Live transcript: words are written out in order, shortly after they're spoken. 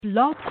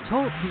Blog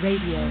Talk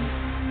Radio.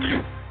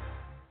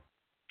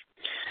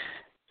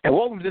 And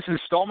welcome to this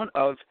installment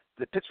of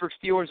the Pittsburgh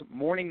Steelers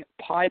Morning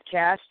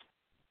Podcast,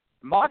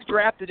 Mock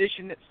Draft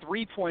Edition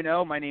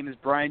 3.0. My name is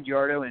Brian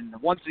Giardo, and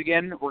once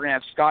again, we're going to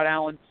have Scott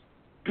Allen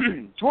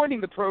joining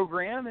the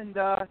program. And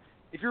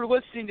if you're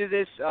listening to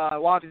this,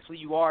 well, obviously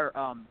you are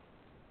on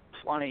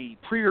a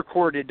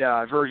pre-recorded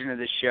version of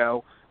this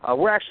show.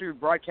 We're actually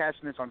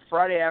broadcasting this on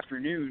Friday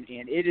afternoon,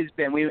 and it has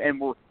been, we're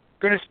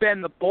going to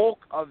spend the bulk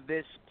of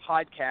this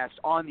podcast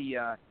on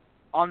the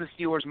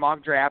Steelers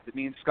mock draft that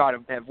me and Scott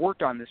have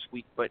worked on this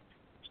week, but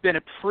it's been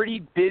a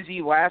pretty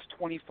busy last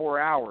 24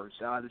 hours.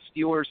 The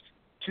Steelers'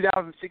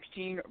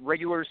 2016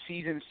 regular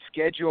season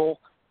schedule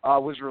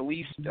was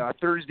released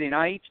Thursday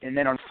night, and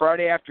then on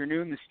Friday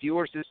afternoon, the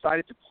Steelers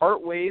decided to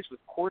part ways with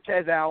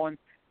Cortez Allen,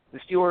 the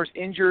Steelers'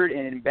 injured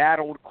and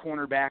embattled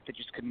cornerback that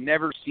just could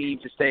never seem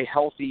to stay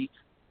healthy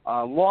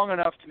long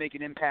enough to make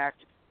an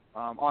impact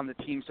on the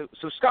team.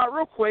 So Scott,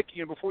 real quick,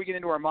 before we get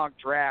into our mock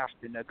draft,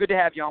 and good to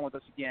have you on with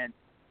us again,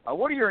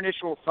 what are your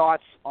initial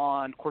thoughts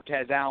on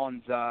Cortez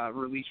Allen's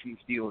release from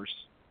the Steelers?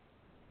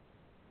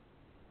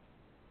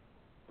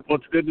 Well,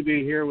 it's good to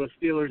be here with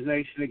Steelers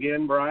Nation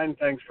again, Brian.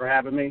 Thanks for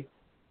having me.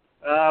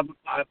 I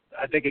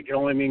think it can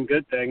only mean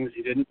good things.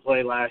 He didn't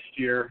play last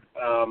year.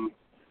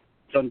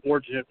 It's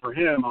unfortunate for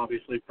him,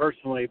 obviously,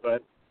 personally,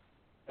 but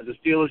as a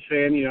Steelers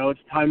fan, it's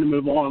time to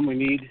move on. We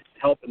need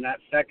help in that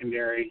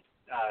secondary.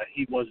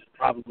 He was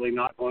probably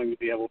not going to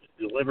be able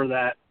to deliver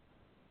that.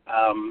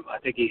 I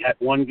think he had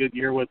one good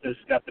year with us,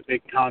 got the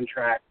big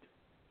contract,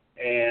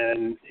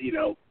 and,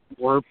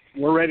 we're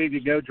ready to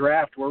go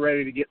draft. We're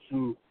ready to get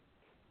some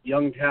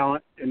young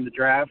talent in the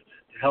draft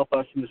to help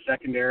us in the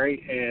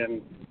secondary.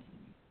 And,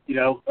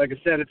 like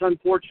I said, it's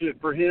unfortunate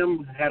for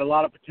him. Had a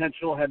lot of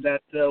potential, had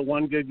that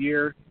one good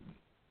year.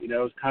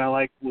 It's kind of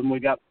like when we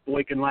got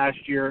Boykin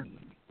last year,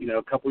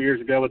 a couple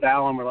years ago with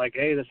Allen. We're like,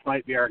 hey, this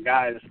might be our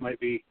guy. This might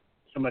be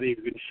somebody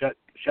who can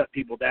shut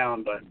people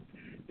down. But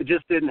it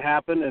just didn't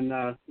happen,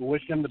 and we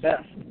wish him the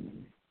best.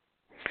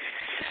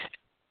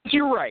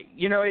 You're right.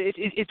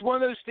 It's one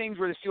of those things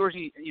where the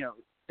Steelers,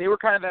 they were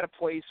kind of at a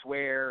place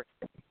where,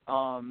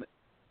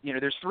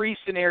 there's three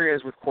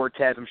scenarios with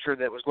Cortez, I'm sure,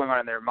 that was going on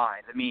in their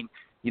minds. I mean,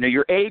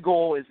 your A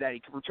goal is that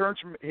he returns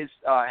from his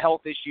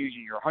health issues,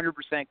 and you're 100%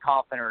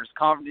 confident, or as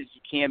confident as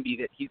you can be,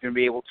 that he's going to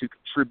be able to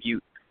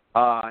contribute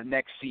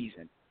next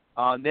season.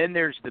 Then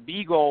there's the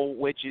B goal,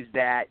 which is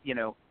that,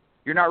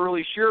 you're not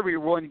really sure, but you're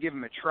willing to give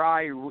him a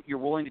try. You're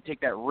willing to take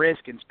that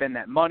risk and spend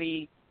that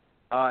money.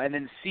 And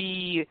then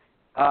C,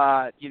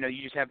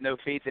 you just have no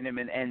faith in him,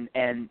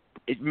 and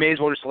it may as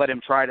well just let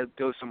him try to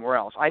go somewhere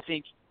else. I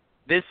think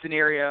this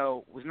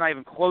scenario was not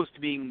even close to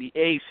being the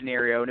A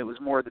scenario, and it was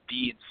more the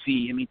B and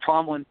C. I mean,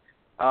 Tomlin,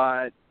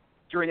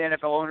 during the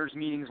NFL owners'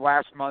 meetings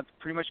last month,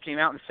 pretty much came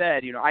out and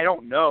said, I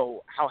don't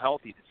know how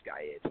healthy this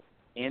guy is.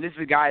 And this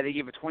is a guy they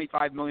gave a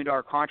 $25 million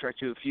contract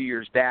to a few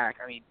years back.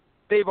 I mean,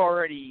 they've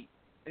already –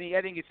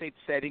 I think it's safe to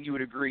say, I think you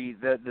would agree,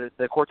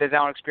 the Cortez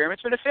Allen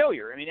experiment's been a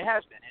failure. I mean, it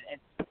has been.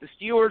 And the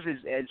Steelers,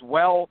 as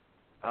well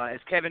as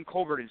Kevin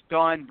Colbert has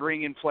done,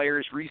 bring in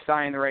players,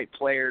 re-sign the right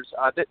players,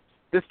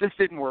 this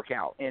didn't work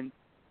out. And,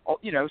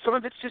 some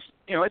of it's just,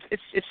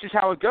 it's just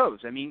how it goes.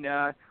 I mean,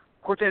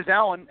 Cortez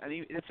Allen,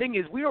 the thing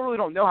is, we really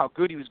don't know how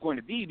good he was going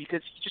to be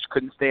because he just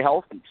couldn't stay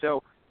healthy.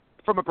 So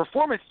from a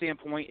performance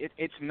standpoint,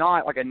 it's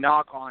not like a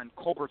knock on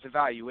Colbert's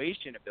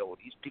evaluation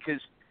abilities because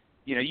 –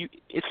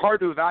 it's hard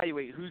to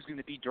evaluate who's going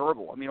to be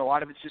durable. I mean, a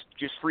lot of it's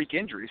just freak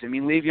injuries. I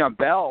mean, Le'Veon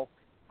Bell,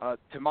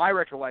 to my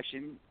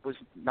recollection, was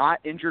not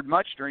injured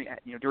much during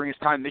his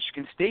time at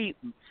Michigan State.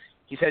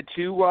 He's had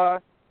two,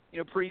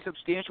 pretty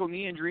substantial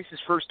knee injuries his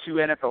first two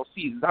NFL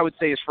seasons. I would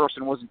say his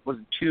first one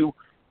wasn't too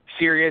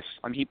serious.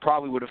 I mean, he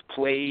probably would have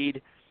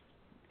played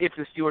if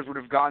the Steelers would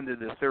have gotten to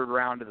the third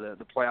round of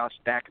the playoffs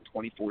back in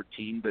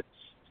 2014. But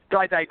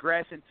I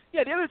digress. And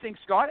yeah, the other thing,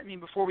 Scott. I mean,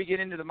 before we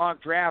get into the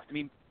mock draft, I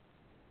mean,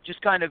 just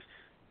kind of,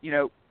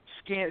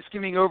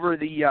 skimming over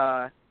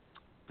the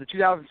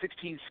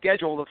 2016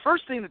 schedule, the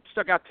first thing that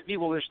stuck out to me,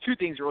 well, there's two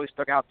things that really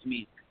stuck out to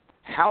me.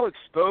 How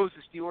exposed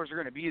the Steelers are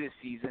going to be this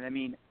season. I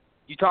mean,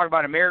 you talk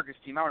about America's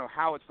team. I don't know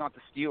how it's not the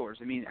Steelers.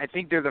 I mean, I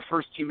think they're the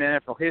first team in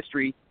NFL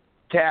history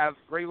to have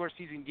regular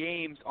season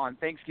games on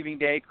Thanksgiving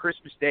Day,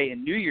 Christmas Day,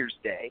 and New Year's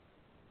Day,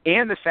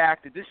 and the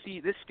fact that this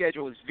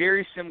schedule is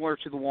very similar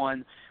to the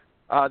one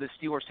the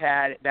Steelers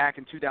had back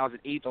in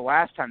 2008, the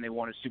last time they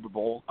won a Super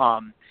Bowl.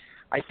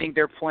 I think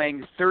they're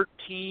playing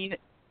 13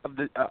 of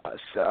the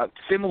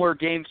similar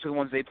games to the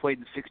ones they played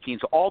in 16.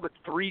 So all but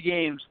three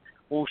games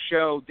will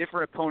show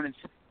different opponents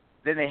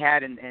than they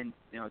had in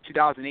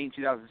 2008 and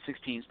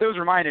 2016. So those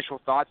are my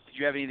initial thoughts. Did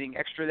you have anything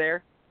extra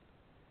there?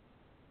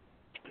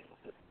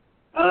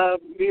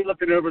 Me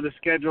looking over the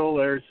schedule,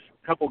 there's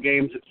a couple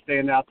games that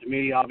stand out to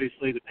me.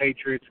 Obviously, the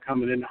Patriots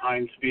coming into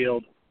Heinz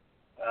Field.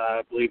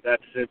 I believe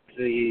that's at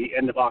the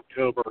end of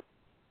October.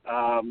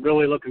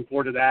 Really looking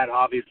forward to that.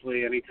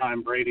 Obviously,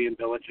 anytime Brady and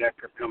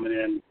Belichick are coming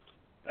in,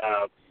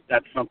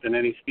 that's something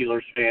any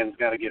Steelers fans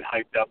got to get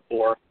hyped up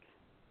for.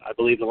 I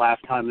believe the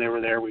last time they were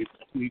there, we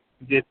we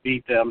did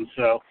beat them.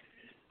 So,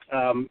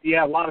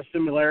 a lot of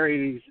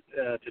similarities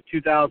to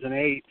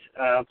 2008.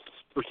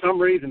 For some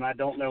reason, I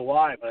don't know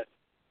why, but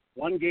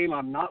one game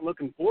I'm not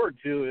looking forward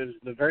to is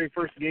the very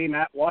first game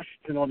at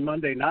Washington on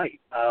Monday night.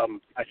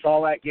 I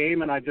saw that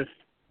game, and I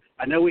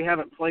know we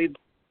haven't played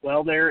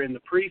well there in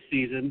the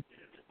preseason.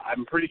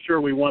 I'm pretty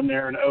sure we won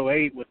there in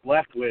 2008 with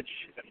Leftwich,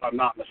 if I'm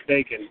not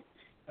mistaken.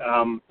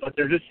 But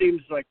there just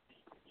seems like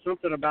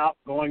something about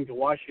going to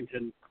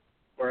Washington,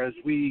 whereas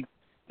we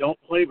don't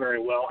play very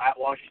well at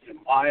Washington.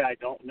 Why, I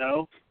don't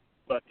know.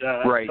 But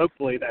right.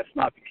 Hopefully that's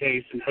not the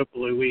case, and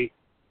hopefully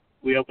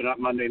we open up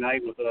Monday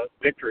night with a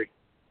victory.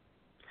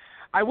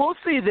 I will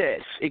say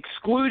this,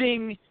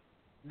 excluding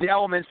the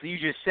elements that you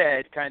just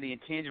said, kind of the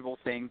intangible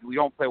things, we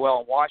don't play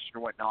well in Washington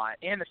or whatnot,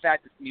 and the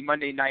fact that it's going to be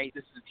Monday night,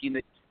 this is a team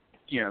that,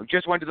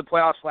 just went to the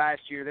playoffs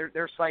last year.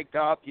 They're psyched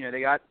up. They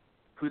got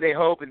who they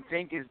hope and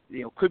think is,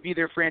 could be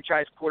their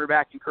franchise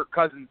quarterback in Kirk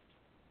Cousins.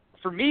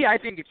 For me, I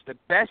think it's the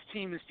best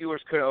team the Steelers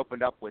could have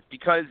opened up with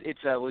because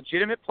it's a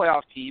legitimate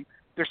playoff team.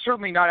 They're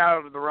certainly not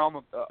out of the realm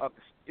of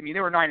they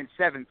were 9-7,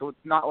 so it's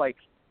not like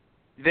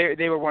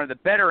they were one of the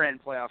better end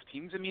playoff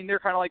teams. They're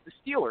kind of like the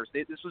Steelers.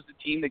 This was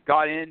the team that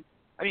got in.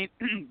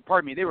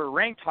 Pardon me, they were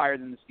ranked higher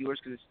than the Steelers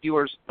because the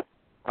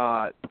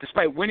Steelers,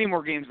 despite winning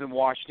more games than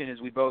Washington,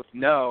 as we both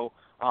know,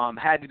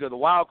 had to go the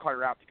wild card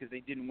route because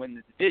they didn't win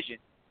the division.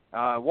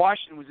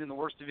 Washington was in the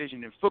worst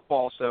division in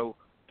football, so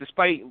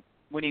despite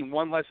winning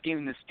one less game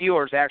than the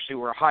Steelers, actually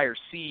were a higher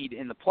seed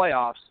in the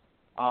playoffs.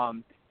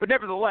 But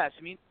nevertheless,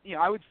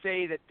 I would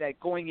say that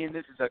going in,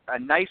 this is a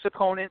nice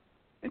opponent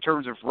in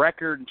terms of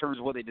record, in terms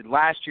of what they did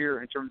last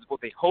year, in terms of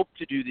what they hope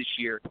to do this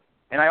year.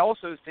 And I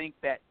also think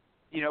that,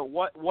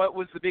 what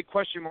was the big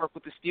question mark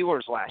with the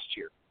Steelers last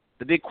year?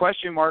 The big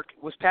question mark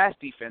was pass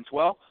defense.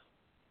 Well,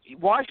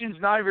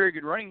 Washington's not a very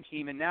good running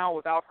team, and now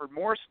with Alfred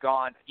Morris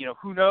gone,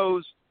 who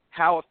knows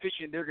how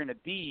efficient they're going to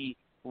be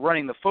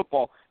running the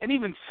football. And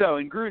even so,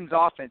 in Gruden's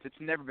offense, it's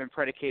never been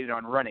predicated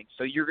on running.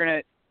 So you're going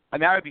to –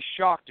 I would be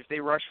shocked if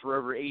they rush for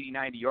over 80,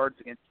 90 yards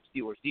against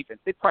the Steelers defense.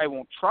 They probably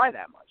won't try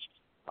that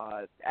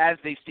much as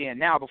they stand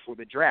now before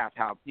the draft.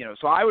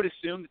 So I would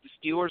assume that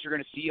the Steelers are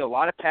going to see a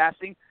lot of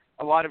passing,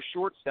 a lot of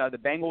shorts. The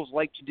Bengals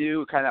like to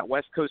do kind of that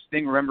West Coast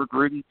thing. Remember,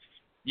 Gruden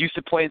used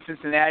to play in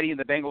Cincinnati, and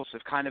the Bengals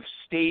have kind of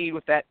stayed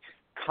with that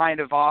kind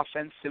of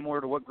offense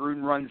similar to what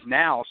Gruden runs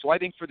now. So I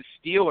think for the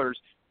Steelers,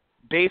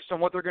 based on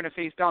what they're going to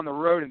face down the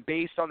road and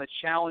based on the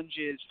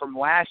challenges from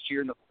last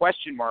year and the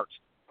question marks,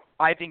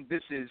 I think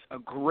this is a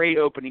great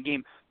opening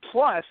game.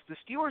 Plus, the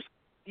Steelers,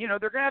 they're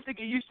going to have to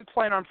get used to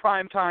playing on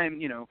prime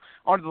time,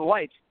 under the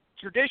lights.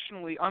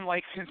 Traditionally,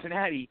 unlike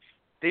Cincinnati,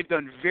 they've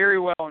done very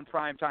well in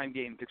prime time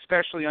games,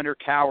 especially under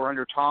Cow or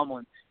under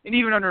Tomlin. And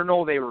even under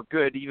Noel, they were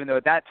good, even though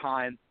at that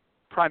time,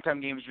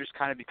 primetime games were just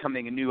kind of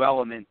becoming a new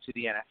element to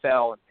the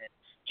NFL and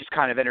just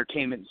kind of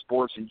entertainment and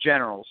sports in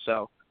general.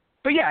 So,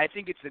 but yeah, I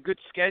think it's a good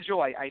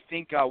schedule. I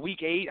think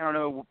week 8, I don't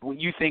know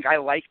what you think. I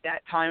like that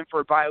time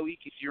for a bye week.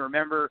 If you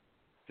remember,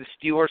 the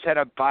Steelers had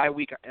a bye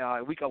week,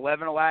 week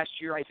 11 of last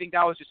year. I think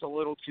that was just a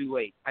little too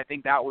late. I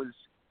think that was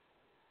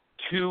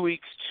 2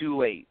 weeks too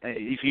late.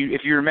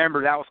 If you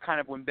remember, that was kind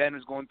of when Ben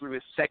was going through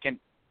his second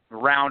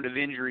round of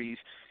injuries,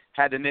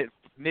 had the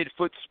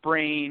mid-foot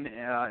sprain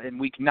in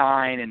week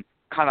 9, and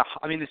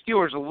the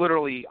Steelers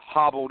literally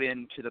hobbled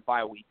into the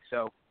bye week.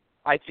 So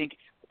I think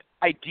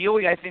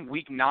ideally,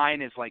 week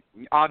 9 is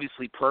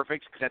obviously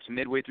perfect because that's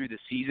midway through the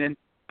season.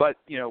 But,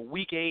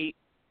 week 8,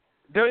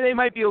 they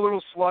might be a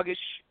little sluggish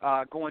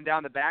going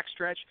down the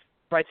backstretch.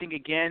 But I think,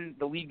 again,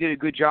 the league did a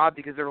good job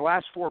because their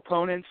last 4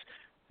 opponents,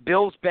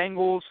 Bills,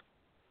 Bengals,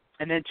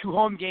 and then 2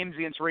 home games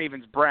against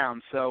Ravens,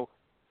 Browns. So,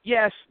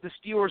 yes, the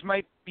Steelers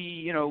might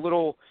be, a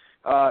little,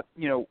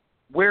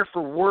 wear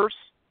for worse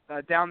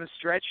down the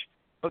stretch.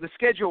 But the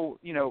schedule,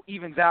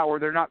 evens out where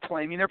they're not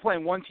playing. They're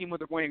playing one team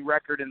with a winning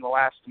record in the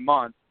last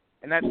month,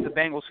 and that's the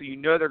Bengals,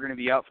 who they're going to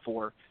be up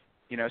for.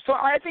 So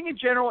I think in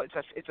general it's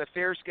a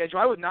fair schedule.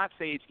 I would not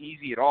say it's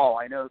easy at all.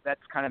 I know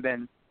that's kind of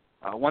been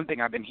one thing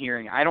I've been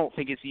hearing. I don't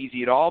think it's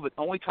easy at all, but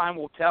only time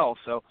will tell.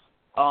 So,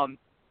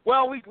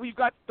 we've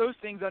got those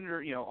things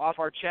under off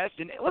our chest,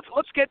 and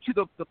let's get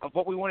to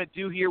what we want to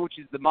do here, which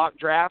is the mock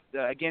draft.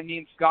 Again, me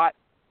and Scott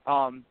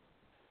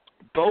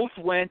both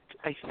went.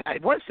 I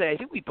want to say I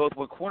think we both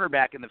went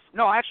cornerback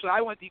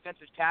I went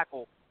defensive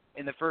tackle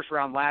in the first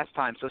round last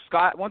time. So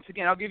Scott, once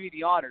again, I'll give you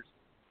the honors.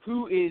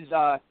 Who is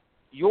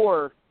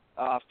your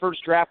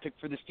first draft pick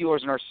for the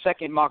Steelers in our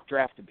second mock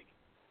draft to be?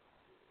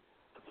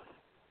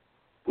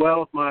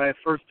 Well, my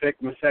first pick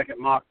in the second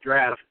mock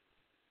draft.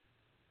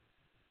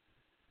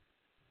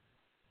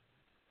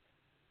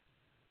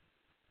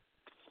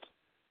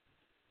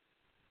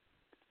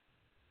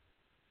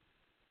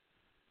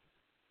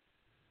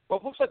 Well,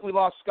 it looks like we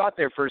lost Scott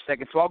there for a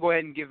second, so I'll go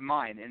ahead and give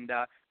mine, and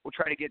we'll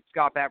try to get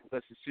Scott back with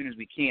us as soon as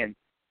we can.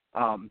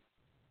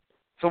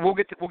 So we'll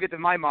get to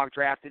my mock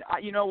draft. And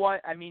you know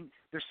what?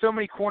 There's so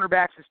many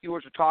cornerbacks the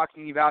Steelers are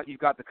talking about. You've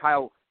got the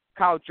Kyle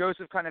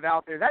Joseph kind of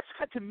out there. That's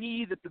to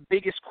me the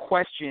biggest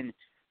question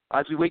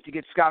as we wait to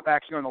get Scott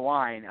back here on the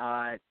line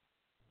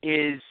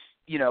is,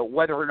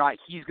 whether or not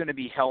he's going to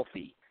be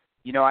healthy.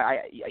 He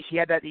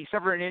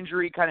suffered an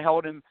injury, kind of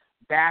held him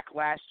back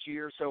last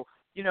year. So,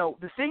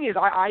 the thing is,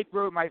 I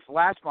wrote my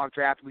last mock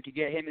draft, we could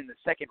get him in the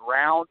second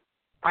round.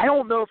 I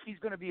don't know if he's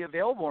going to be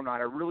available or not.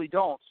 I really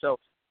don't. So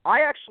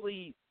I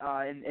actually,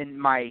 in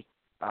my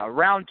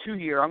round 2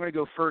 here, I'm going to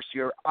go first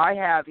here. I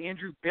have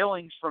Andrew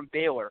Billings from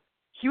Baylor.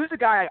 He was a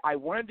guy I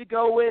wanted to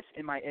go with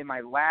in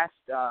my last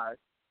or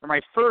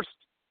my first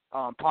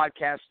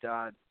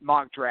podcast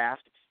mock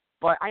draft,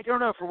 but I don't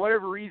know, for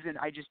whatever reason,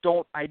 I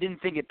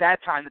didn't think at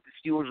that time that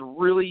the Steelers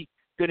were really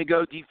going to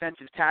go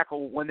defensive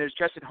tackle. When there's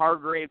Justin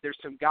Hargrave, there's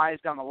some guys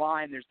down the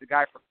line, there's the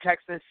guy from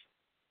Texas.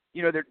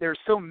 There's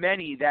so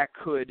many that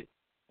could,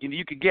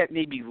 you could get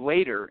maybe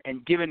later.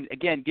 And given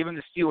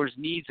the Steelers'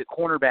 needs at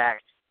cornerback,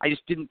 I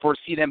just didn't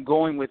foresee them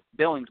going with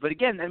Billings. But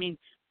again,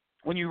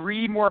 when you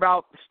read more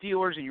about the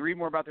Steelers and you read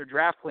more about their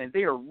draft plans,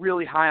 they are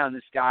really high on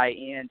this guy.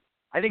 And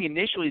I think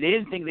initially they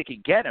didn't think they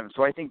could get him.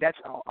 So I think that's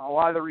a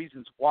lot of the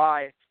reasons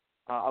why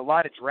a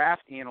lot of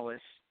draft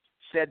analysts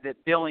said that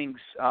Billings,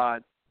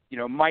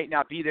 might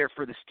not be there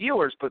for the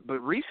Steelers. But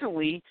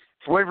recently,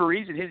 for whatever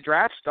reason, his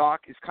draft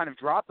stock has kind of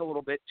dropped a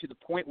little bit to the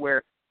point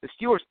where the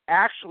Steelers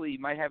actually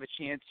might have a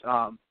chance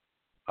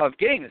of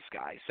getting this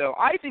guy. So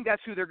I think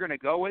that's who they're going to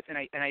go with. And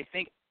I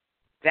think,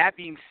 that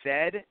being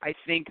said, I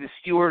think the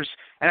Steelers,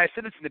 and I've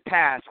said this in the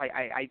past,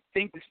 I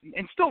think this,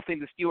 and still think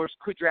the Steelers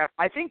could draft.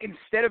 I think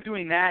instead of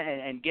doing that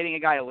and getting a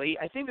guy late,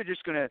 I think they're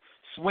just going to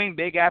swing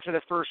big after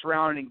the first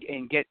round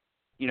and get,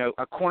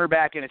 a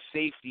cornerback and a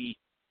safety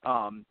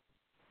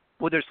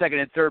with their second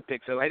and third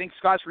pick. So I think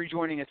Scott's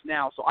rejoining us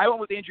now. So I went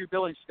with Andrew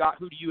Billings. Scott,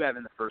 who do you have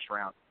in the first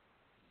round?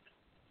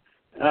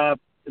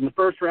 In the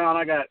first round,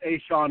 I got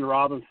Ashawn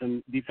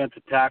Robinson,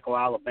 defensive tackle,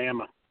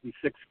 Alabama. He's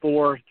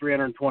 6'4",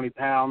 320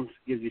 pounds,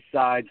 gives you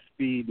size,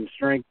 speed, and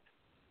strength.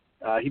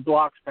 He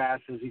blocks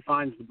passes. He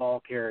finds the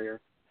ball carrier.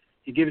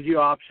 He gives you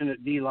option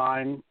at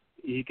D-line.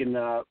 He can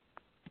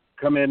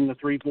come in the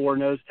 3-4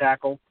 nose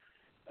tackle.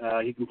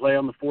 He can play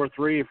on the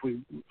 4-3 if we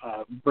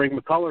bring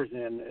McCullers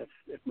in.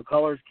 If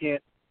McCullers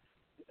can't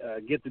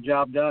get the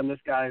job done, this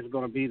guy is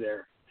going to be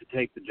there to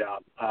take the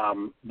job.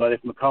 But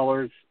if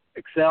McCullers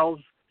excels,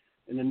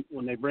 and then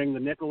when they bring the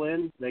nickel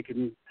in, they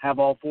can have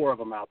all four of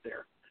them out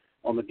there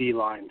on the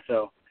D-line.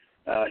 So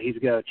he's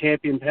got a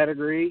champion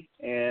pedigree,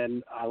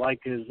 and I like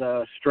his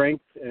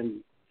strength,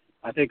 and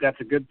I think that's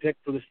a good pick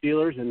for the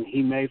Steelers, and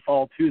he may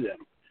fall to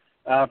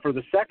them. For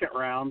the second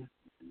round,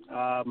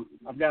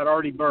 I've got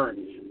Artie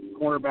Burns,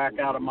 cornerback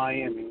out of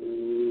Miami,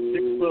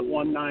 6',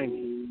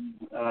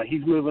 190.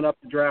 He's moving up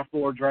the draft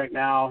boards right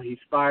now. He's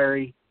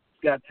fiery.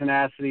 He's got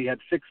tenacity. He had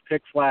 6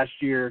 picks last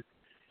year.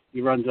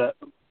 He runs a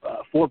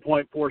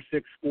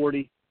 4.46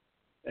 40,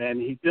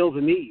 and he fills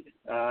a need.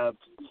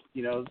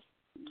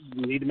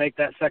 You need to make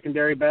that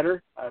secondary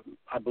better.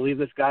 I believe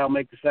this guy will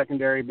make the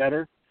secondary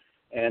better,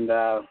 and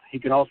he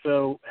can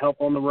also help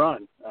on the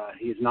run.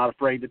 He's not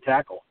afraid to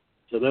tackle.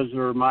 So those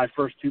are my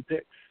first 2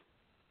 picks.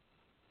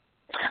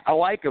 I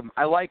like him.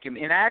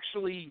 And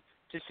actually,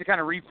 just to kind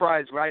of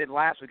reprise what I did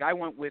last week, I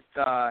went with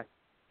the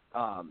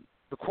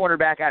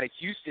cornerback out of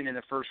Houston in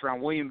the first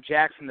round, William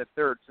Jackson the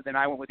third. So then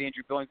I went with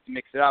Andrew Billings to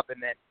mix it up.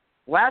 And then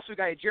last week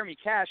I had Jeremy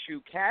Cash,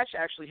 who Cash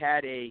actually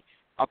had a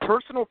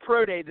personal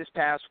pro day this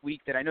past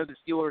week that I know the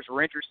Steelers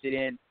were interested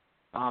in.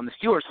 The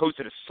Steelers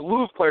hosted a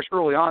slew of players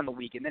early on in the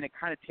week, and then it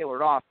kind of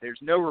tailored off. There's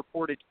no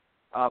reported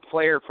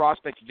player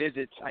prospect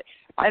visits.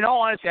 In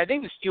all honesty, I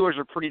think the Steelers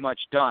are pretty much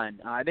done.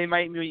 They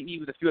might meet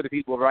with a few other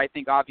people, but I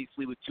think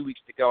obviously with 2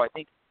 weeks to go, I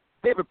think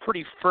they have a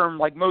pretty firm,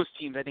 like most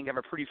teams, I think have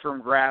a pretty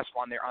firm grasp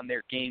on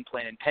their game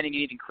plan, and pending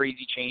anything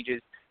crazy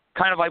changes,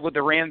 kind of like what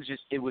the Rams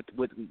just did with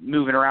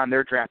moving around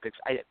their draft picks.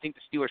 I think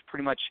the Steelers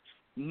pretty much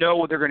know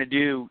what they're going to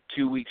do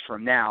 2 weeks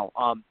from now.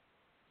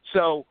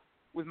 So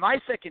with my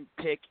second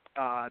pick,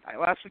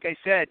 last week I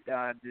said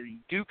the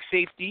Duke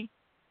safety,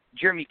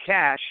 Jeremy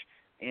Cash,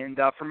 and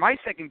for my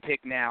second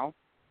pick now,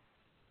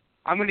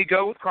 I'm going to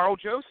go with Carl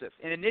Joseph.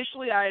 And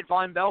initially I had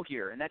Von Bell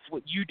here, and that's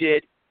what you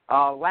did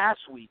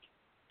last week.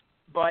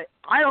 But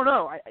I don't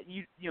know.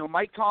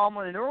 Mike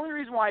Tomlin, and the only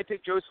reason why I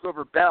picked Joseph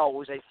over Bell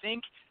was I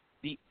think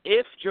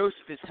if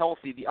Joseph is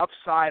healthy, the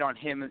upside on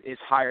him is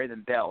higher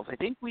than Bell's. I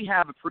think we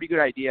have a pretty good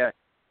idea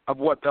of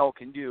what Bell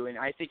can do, and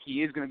I think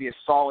he is going to be a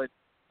solid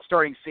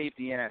starting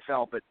safety in the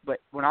NFL. But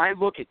when I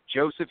look at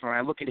Joseph, when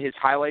I look at his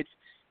highlights,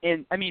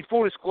 and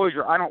full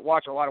disclosure, I don't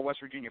watch a lot of West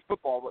Virginia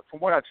football, but from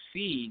what I've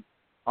seen,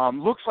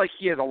 looks like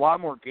he has a lot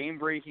more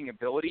game-breaking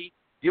ability.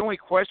 The only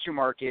question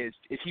mark is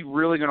he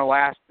really going to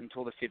last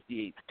until the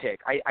 58th pick?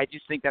 I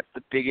just think that's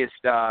the biggest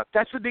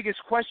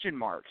question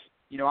mark.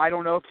 I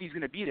don't know if he's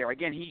going to be there.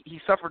 Again,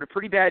 he suffered a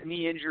pretty bad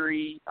knee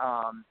injury,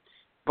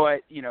 but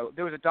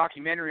there was a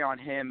documentary on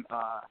him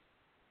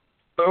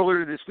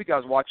earlier this week I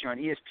was watching on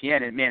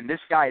ESPN, and man, this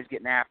guy is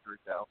getting after it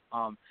though.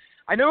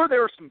 I know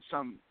there were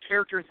some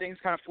character things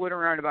kind of floating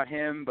around about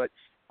him, but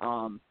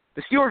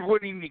the Steelers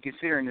wouldn't even be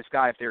considering this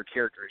guy if there were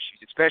character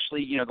issues,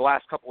 especially the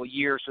last couple of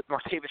years with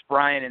Martavis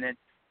Bryant and then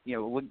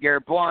with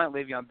Garrett Blount,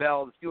 Le'Veon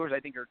Bell. The Steelers I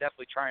think are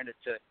definitely trying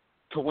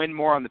to win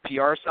more on the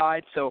PR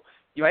side. So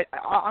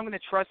I'm going to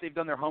trust they've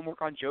done their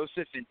homework on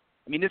Joseph. And,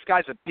 I mean, this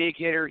guy's a big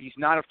hitter. He's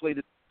not afraid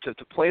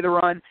to play the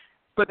run.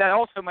 But that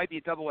also might be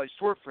a double-edged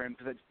sword for him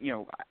because,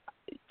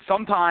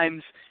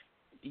 sometimes,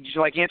 just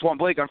like Antoine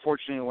Blake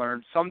unfortunately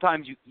learned,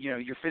 sometimes,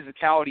 your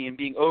physicality and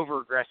being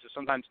over-aggressive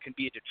sometimes can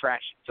be a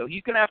detraction. So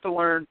he's going to have to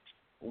learn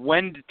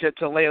when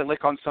to lay a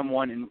lick on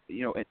someone, and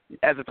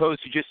as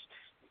opposed to just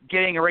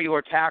getting a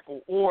regular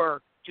tackle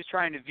or just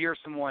trying to veer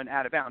someone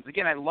out of bounds.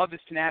 Again, I love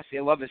his tenacity.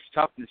 I love his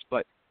toughness,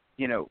 but,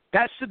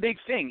 that's the big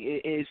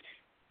thing is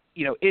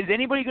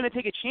anybody going to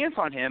take a chance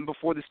on him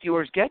before the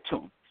Steelers get to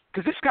him?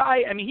 Because this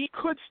guy, I mean, he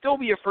could still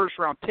be a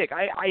first-round pick.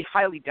 I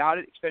highly doubt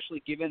it,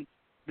 especially given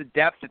the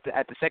depth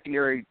at the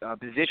secondary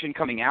position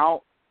coming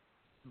out.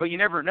 But you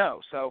never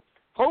know. So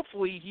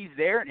hopefully he's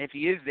there, and if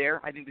he is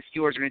there, I think the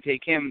Steelers are going to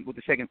take him with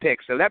the second pick.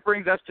 So that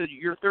brings us to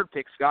your third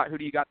pick, Scott. Who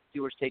do you got the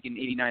Steelers taking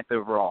 89th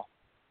overall?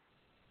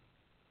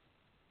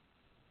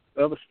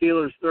 Well, the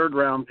Steelers'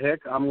 third-round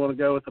pick, I'm going to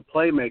go with the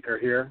playmaker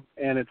here,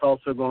 and it's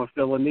also going to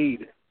fill a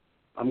need.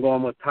 I'm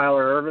going with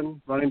Tyler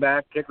Ervin, running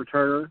back, kick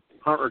returner,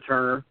 punt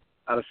returner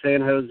out of San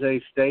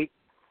Jose State,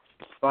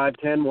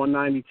 5'10",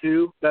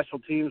 192, special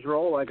teams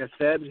role. Like I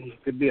said, he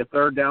could be a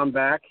third-down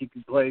back. He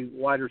could play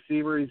wide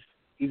receiver.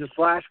 He's a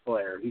slash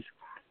player. He's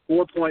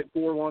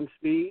 4.41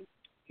 speed.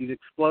 He's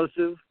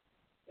explosive,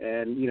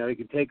 and, he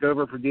could take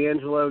over for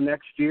D'Angelo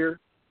next year.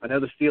 I know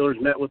the Steelers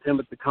met with him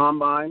at the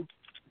Combine.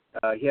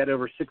 He had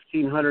over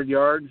 1,600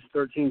 yards,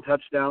 13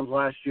 touchdowns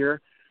last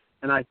year.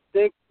 And I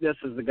think this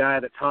is the guy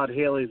that Todd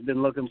Haley has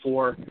been looking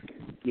for,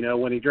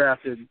 when he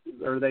drafted,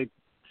 or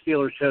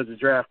Steelers chose to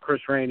draft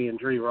Chris Rainey and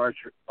Drew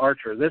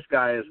Archer. This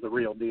guy is the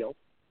real deal.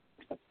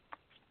 So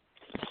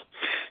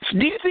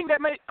do you think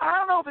that I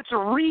don't know if it's a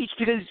reach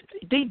because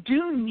they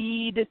do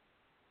need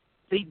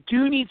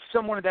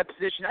someone at that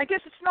position. I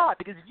guess it's not,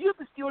 because if you have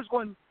the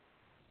Steelers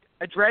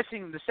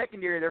addressing the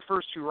secondary of their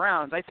first two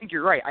rounds, I think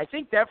you're right. I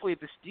think definitely if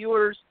the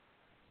Steelers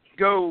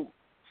go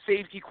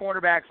safety,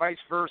 cornerback, vice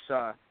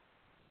versa,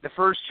 the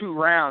first two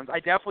rounds, I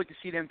definitely could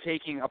see them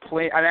taking a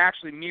play. I'm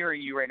actually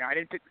mirroring you right now. I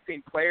didn't pick the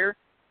same player,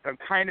 but I'm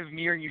kind of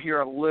mirroring you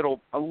here a little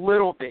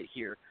bit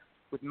here.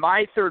 With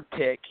my third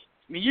pick,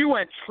 I mean, you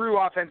went true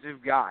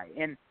offensive guy,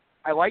 and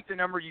I like the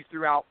number you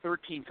threw out,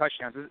 13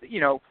 touchdowns.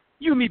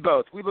 You and me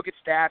both. We look at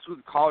stats, we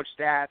look at college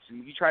stats,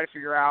 and you try to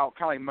figure out,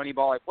 kind of like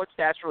Moneyball, like what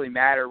stats really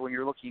matter when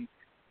you're looking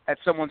at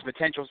someone's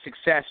potential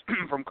success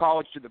from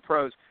college to the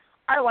pros.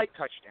 I like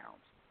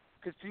touchdowns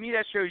because to me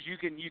that shows you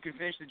can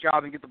finish the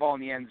job and get the ball in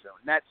the end zone.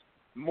 And that's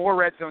more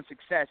red zone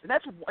success. And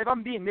that's, if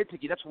I'm being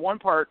nitpicky, that's one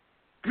part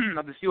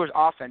of the Steelers'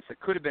 offense that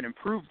could have been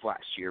improved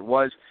last year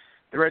was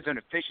the red zone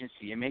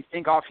efficiency. I mean,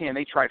 think offhand,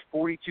 they tried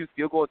 42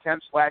 field goal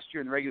attempts last year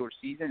in the regular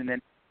season, and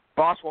then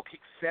Boswell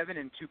kicked 7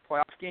 in 2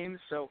 playoff games.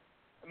 So,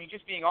 I mean,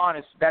 just being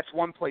honest, that's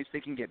one place they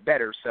can get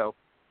better. So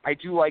I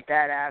do like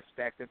that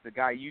aspect of the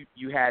guy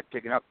you had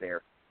picking up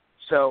there.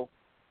 So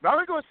but I'm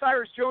going to go with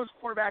Cyrus Jones,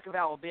 cornerback of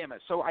Alabama.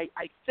 So I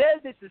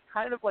said this is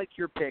kind of like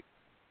your pick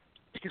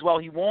because while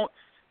he won't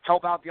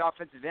help out the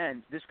offensive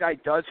end, this guy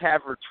does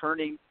have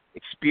returning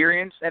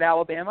experience at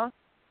Alabama,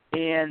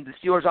 and the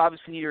Steelers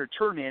obviously need a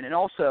return man. And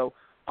also,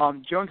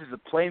 Jones is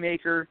a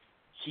playmaker.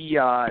 He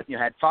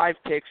had 5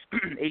 picks,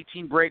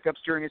 18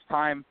 breakups during his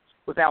time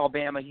with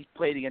Alabama. He's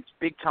played against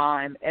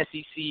big-time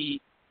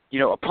SEC,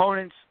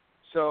 opponents.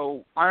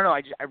 So, I don't know.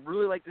 I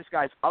really like this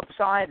guy's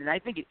upside, and I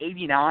think at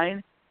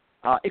 89,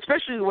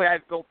 especially the way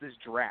I've built this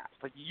draft.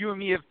 Like, you and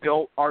me have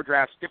built our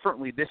drafts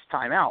differently this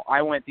time out.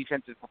 I went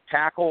defensive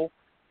tackle,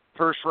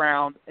 first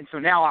round, and so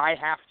now I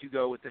have to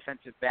go with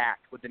defensive back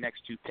with the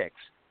next 2 picks.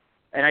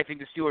 And I think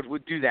the Steelers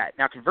would do that.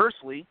 Now,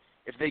 conversely,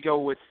 if they go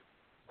with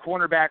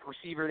cornerback,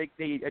 receiver,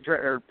 they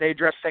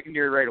address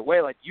secondary right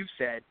away, like you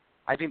said,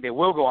 I think they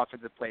will go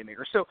offensive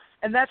playmaker. So,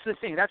 and that's the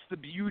thing. That's the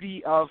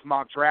beauty of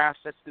mock drafts.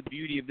 That's the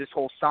beauty of this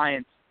whole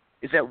science,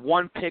 is that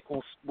one pick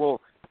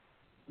will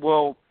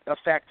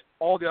affect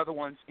all the other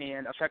ones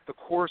and affect the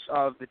course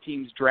of the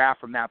team's draft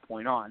from that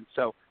point on.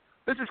 So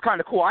this is kind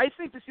of cool. I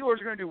think the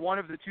Steelers are going to do one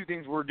of the 2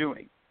 things we're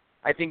doing.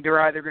 I think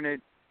they're either going to,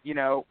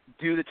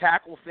 do the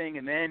tackle thing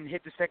and then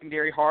hit the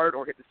secondary hard,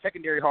 or hit the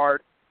secondary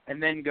hard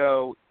and then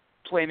go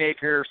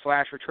playmaker /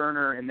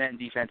 returner and then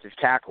defensive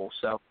tackle.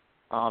 So,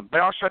 but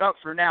I'll shut up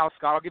for now,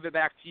 Scott. I'll give it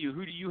back to you.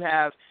 Who do you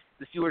have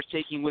the Steelers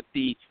taking with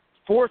the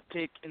 4th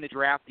pick in the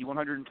draft, the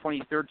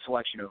 123rd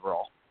selection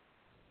overall?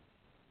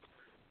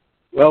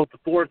 Well, with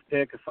the 4th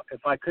pick,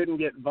 if I couldn't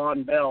get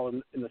Von Bell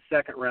in the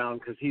 2nd round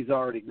because he's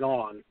already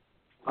gone,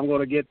 I'm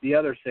going to get the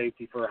other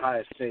safety for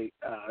Ohio State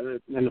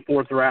in the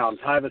 4th round,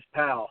 Tyvis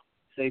Powell,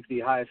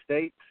 safety, Ohio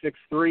State,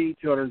 6'3",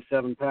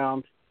 207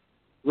 pounds.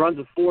 Runs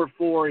a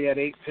 4.4. He had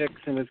 8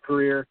 picks in his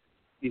career.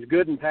 He's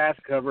good in pass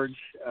coverage.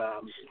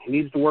 He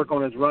needs to work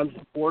on his run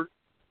support.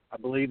 I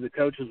believe the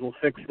coaches will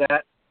fix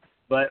that.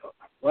 But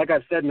like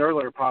I've said in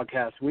earlier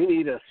podcasts, we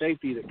need a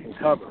safety that can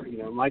cover.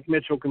 Mike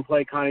Mitchell can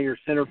play kind of your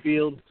center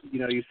field.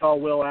 You saw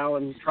Will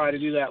Allen try to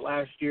do that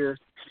last year.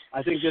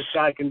 I think this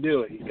guy can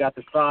do it. He's got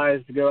the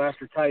size to go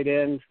after tight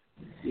ends,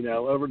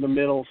 over the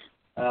middle.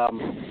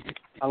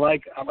 I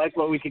like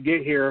what we could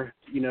get here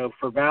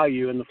for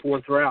value in the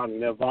fourth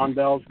round. Von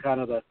Bell's kind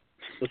of the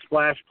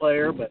splash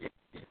player, but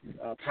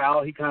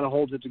Powell, he kind of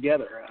holds it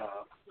together.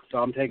 So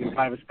I'm taking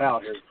Tyvis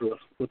Powell here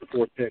with the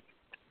fourth pick.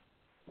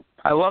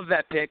 I love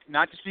that pick,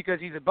 not just because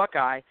he's a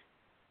Buckeye,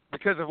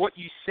 because of what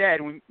you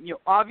said. When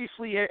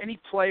obviously any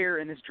player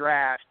in this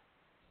draft,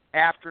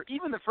 after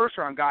even the first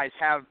round guys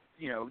have,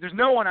 there's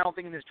no one I don't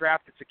think in this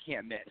draft that's a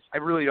can't miss. I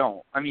really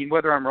don't. I mean,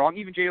 whether I'm wrong,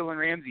 even Jalen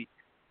Ramsey,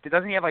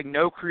 doesn't he have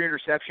no career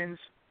interceptions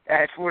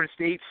at Florida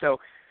State? So,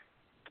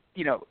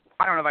 I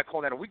don't know if I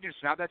call that a weakness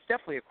or not. That's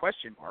definitely a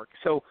question mark.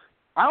 So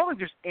I don't think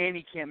there's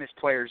any can't miss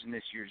players in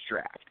this year's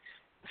draft.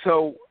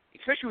 So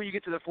especially when you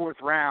get to the fourth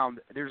round,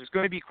 there's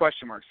going to be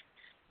question marks.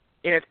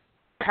 And if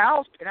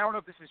Powell's, and I don't know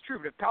if this is true,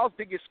 but if Powell's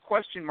biggest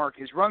question mark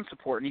is run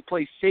support and he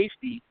plays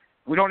safety,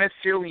 we don't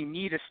necessarily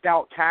need a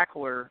stout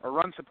tackler or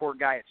run support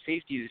guy at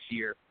safety this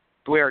year,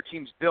 the way our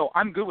team's built.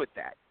 I'm good with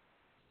that.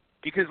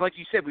 Because like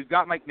you said, we've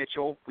got Mike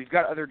Mitchell, we've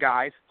got other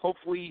guys.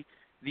 Hopefully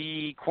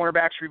the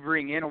cornerbacks we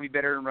bring in will be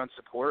better in run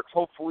support.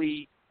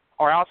 Hopefully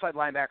our outside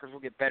linebackers will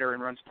get better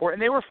in run support.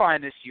 And they were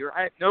fine this year.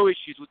 I had no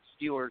issues with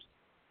the Steelers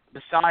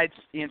besides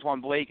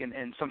Antoine Blake and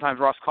sometimes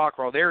Ross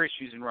Cockrell, their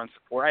issues in run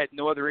support. I had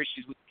no other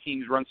issues with the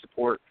Kings' run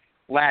support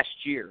last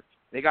year.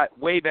 They got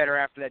way better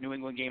after that New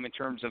England game in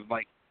terms of,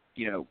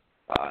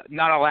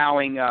 not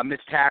allowing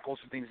missed tackles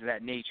and things of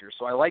that nature.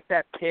 So I like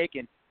that pick.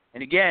 And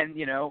again,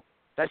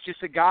 that's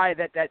just a guy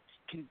that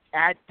can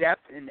add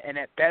depth and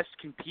at best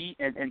compete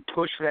and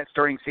push for that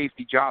starting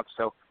safety job.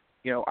 So,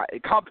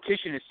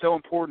 competition is so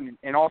important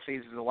in all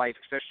phases of life,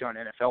 especially on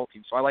NFL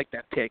teams. So I like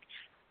that pick.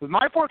 With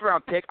my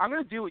fourth-round pick, I'm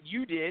going to do what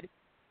you did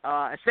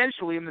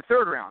essentially in the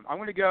third round. I'm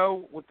going to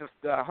go with the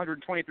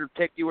 123rd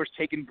pick. Steelers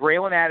taking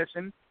Braylon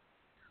Addison,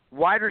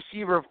 wide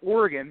receiver of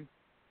Oregon.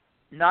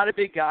 Not a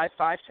big guy,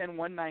 5'10",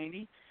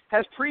 190.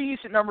 Has pretty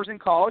decent numbers in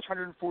college,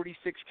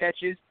 146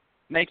 catches,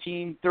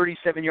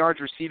 1937 yards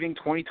receiving,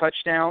 20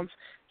 touchdowns.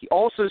 He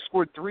also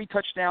scored 3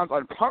 touchdowns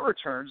on punt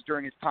returns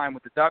during his time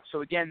with the Ducks.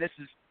 So, again, this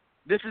is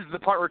the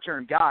punt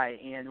return guy.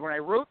 And when I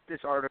wrote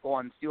this article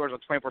on Steelers on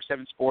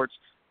 24/7 Sports,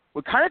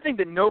 would kind of think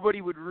that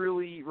nobody would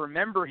really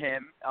remember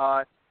him.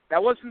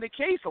 That wasn't the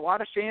case. A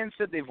lot of fans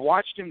said they've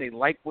watched him. They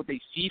like what they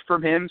see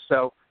from him.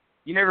 So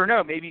you never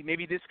know.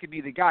 Maybe this could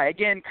be the guy.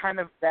 Again, kind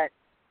of that's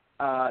 –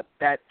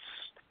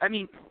 I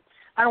mean,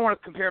 I don't want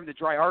to compare him to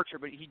Dry Archer,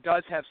 but he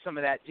does have some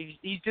of that.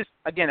 He's just,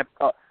 again,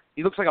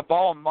 he looks like a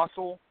ball of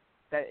muscle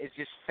that is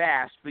just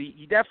fast. But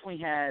he definitely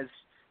has,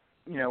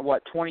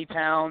 20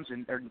 pounds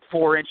or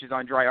 4 inches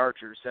on Dry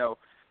Archer. So,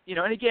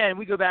 and again,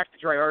 we go back to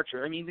Dry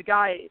Archer. I mean, the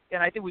guy,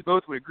 and I think we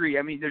both would agree.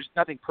 I mean, there's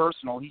nothing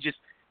personal. He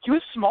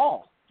was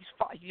small. He's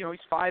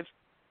 5'6",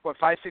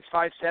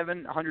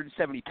 5'7",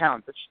 170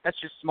 pounds. That's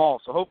just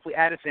small. So hopefully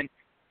Addison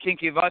can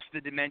give us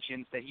the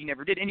dimensions that he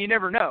never did. And you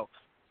never know.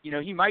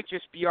 He might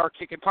just be our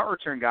kick and punt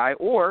return guy,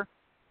 or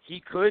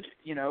he could,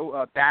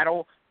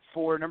 battle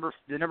for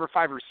the number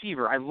 5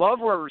 receiver. I love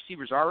where our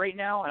receivers are right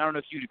now. I don't know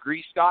if you'd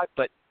agree, Scott,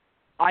 but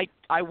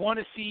I want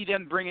to see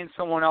them bring in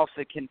someone else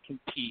that can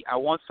compete. I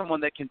want someone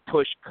that can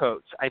push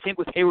Coates. I think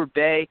with Hayward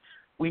Bay,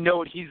 we know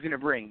what he's going to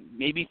bring.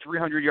 Maybe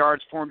 300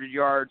 yards, 400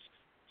 yards,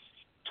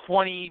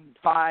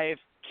 25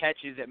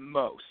 catches at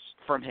most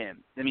from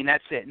him. I mean,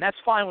 that's it. And that's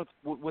fine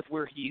with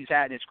where he's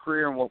at in his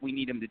career and what we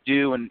need him to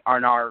do and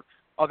on our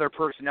other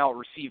personnel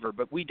receiver.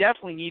 But we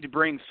definitely need to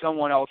bring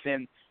someone else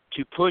in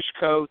to push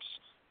Coates,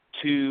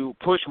 to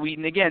push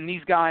Wheaton. Again,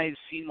 these guys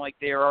seem like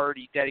they are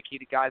already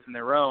dedicated guys on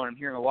their own. I'm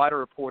hearing a lot of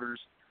reporters,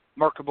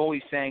 Mark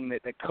Caboli, saying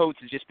that Coates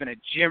has just been a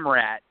gym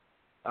rat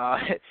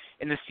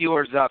in the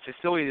Steelers'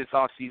 facility this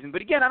offseason.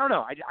 But again, I don't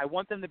know. I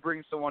want them to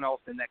bring someone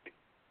else in that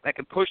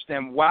can push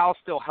them while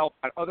still help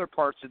out other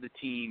parts of the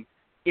team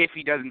if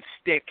he doesn't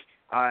stick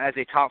as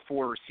a top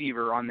 4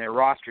 receiver on their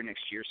roster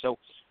next year. So,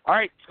 all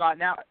right, Scott,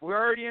 now we're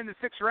already in the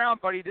 6th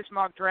round, buddy. This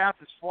mock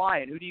draft is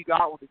flying. Who do you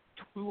got with the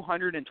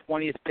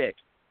 220th pick?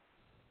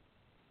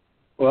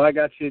 Well, I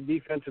got you a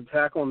defensive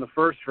tackle in the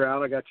 1st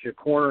round. I got you a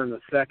corner in the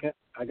 2nd.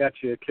 I got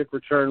you a kick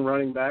return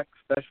running back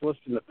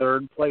specialist in the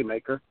 3rd,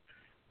 playmaker.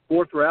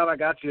 4th round, I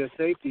got you a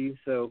safety.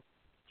 So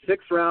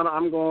 6th round,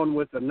 I'm going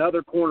with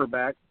another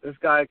cornerback. This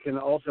guy can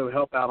also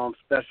help out on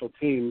special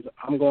teams.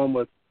 I'm going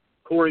with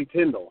Corey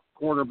Tyndall,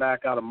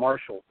 cornerback out of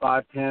Marshall,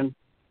 5'10",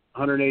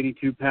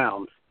 182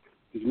 pounds.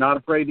 He's not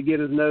afraid to get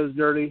his nose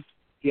dirty.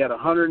 He had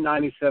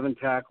 197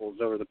 tackles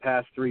over the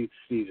past 3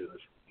 seasons.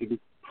 He can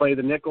play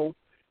the nickel.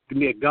 He can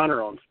be a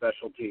gunner on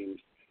special teams.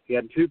 He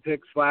had 2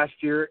 picks last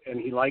year, and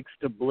he likes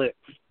to blitz.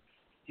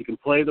 He can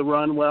play the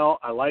run well.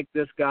 I like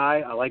this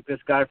guy. I like this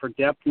guy for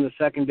depth in the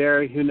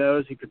secondary. Who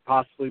knows? He could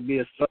possibly be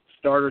a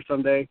starter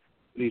someday.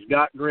 But he's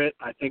got grit.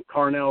 I think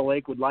Carnell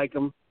Lake would like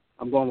him.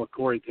 I'm going with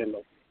Corey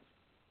Tyndall.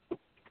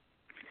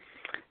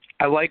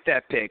 I like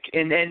that pick.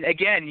 And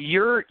again,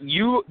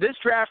 this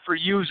draft for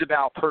you is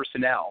about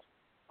personnel.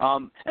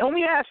 And let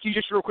me ask you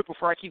just real quick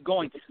before I keep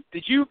going.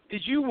 Did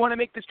you want to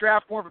make this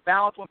draft more of a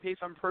balanced one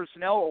based on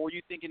personnel, or were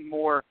you thinking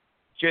more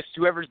just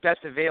whoever's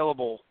best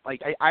available?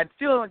 Like I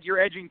feel like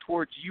you're edging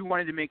towards you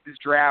wanted to make this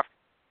draft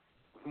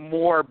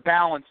more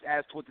balanced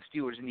as to what the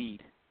Steelers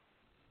need.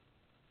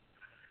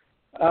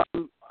 I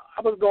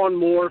was going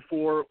more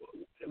for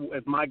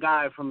if my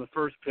guy from the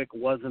first pick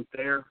wasn't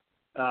there,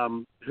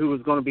 who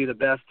was going to be the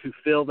best to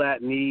fill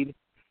that need.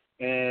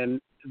 And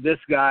this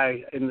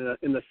guy in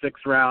the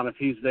sixth round, if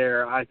he's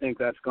there, I think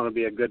that's going to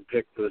be a good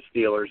pick for the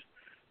Steelers.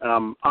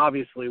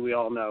 Obviously, we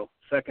all know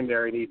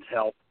secondary needs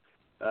help.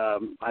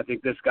 I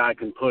think this guy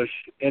can push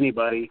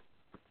anybody,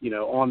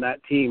 on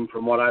that team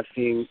from what I've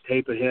seen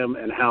tape of him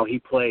and how he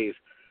plays.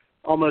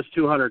 Almost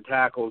 200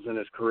 tackles in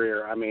his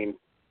career. I mean,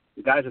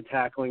 the guy's a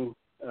tackling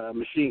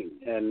machine,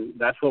 and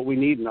that's what we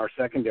need in our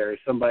secondary,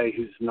 somebody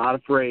who's not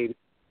afraid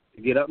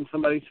to get up in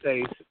somebody's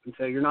face and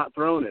say, you're not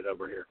throwing it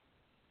over here.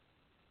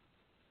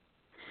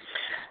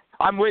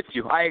 I'm with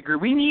you. I agree.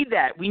 We need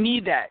that.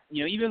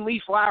 Even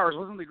Lee Flowers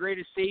wasn't the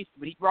greatest safety,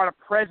 but he brought a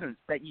presence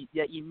that you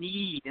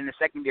need in the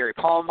secondary.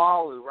 Paul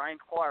Malu, Ryan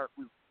Clark.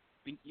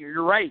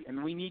 You're right. I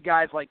mean, we need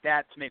guys like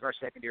that to make our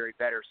secondary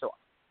better. So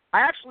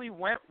I actually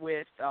went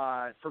with,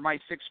 for my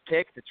sixth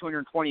pick, the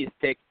 220th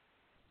pick,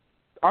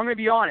 I'm going to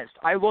be honest.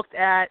 I looked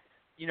at,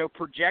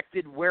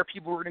 projected where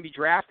people were going to be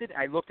drafted.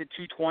 I looked at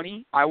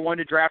 220. I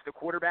wanted to draft a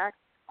quarterback.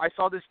 I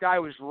saw this guy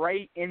was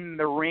right in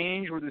the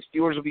range where the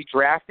Steelers will be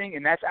drafting,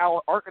 and that's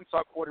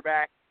Arkansas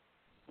quarterback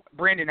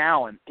Brandon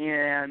Allen.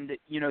 And,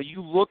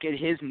 you look at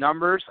his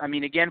numbers. I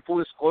mean, again, full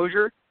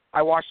disclosure,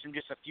 I watched him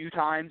just a few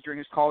times during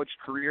his college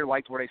career,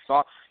 liked what I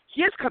saw.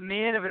 He has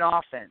command of an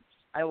offense.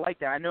 I like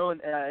that. I know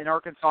in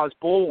Arkansas's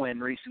bowl win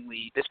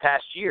recently, this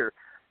past year,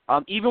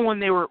 even when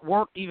they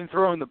weren't even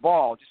throwing the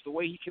ball, just the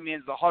way he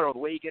commands the huddle, the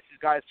way he gets his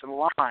guys to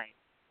the line,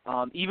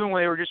 even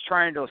when they were just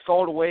trying to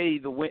assault away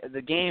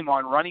the game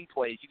on running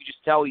plays, you could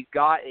just tell he's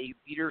got a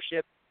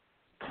leadership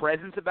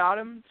presence about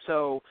him.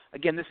 So,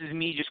 again, this is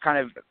me just kind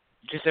of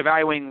just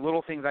evaluating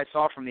little things I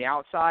saw from the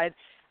outside.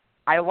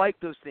 I like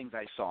those things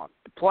I saw.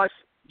 Plus,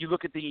 you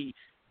look at the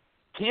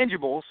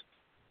tangibles.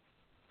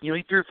 He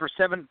threw for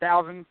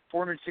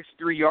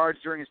 7,463 yards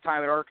during his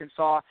time at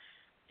Arkansas.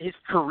 His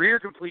career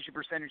completion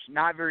percentage,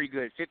 not very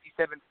good,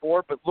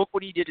 57.4, but look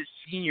what he did his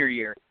senior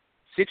year.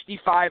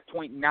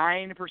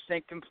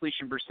 65.9%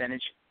 completion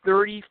percentage,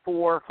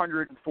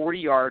 3,440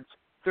 yards,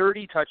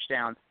 30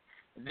 touchdowns.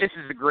 This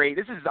is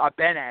a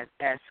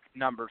Ben-esque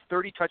number,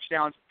 30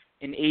 touchdowns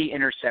and 8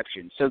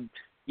 interceptions. So,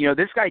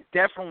 this guy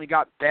definitely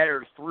got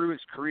better through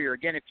his career.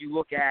 Again, if you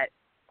look at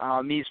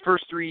his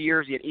first 3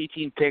 years, he had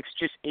 18 picks,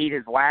 just 8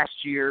 his last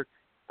year.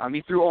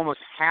 He threw almost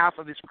half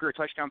of his career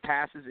touchdown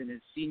passes in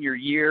his senior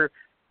year.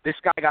 This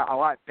guy got a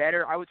lot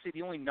better. I would say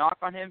the only knock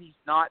on him, he's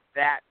not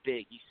that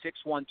big. He's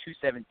 6'1",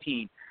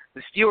 217.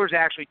 The Steelers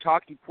actually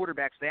talking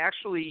quarterbacks. They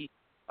actually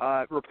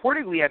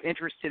reportedly have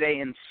interest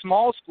today in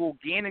small school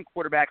Gannon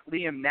quarterback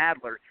Liam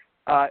Nadler.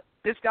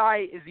 This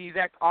guy is the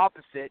exact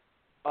opposite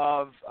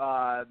of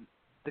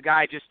the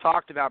guy I just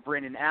talked about,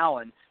 Brandon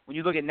Allen. When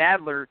you look at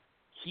Nadler,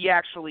 he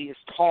actually is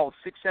tall,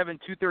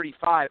 6'7",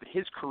 235.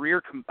 His career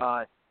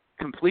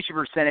completion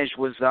percentage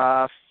was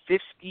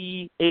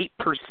 58%.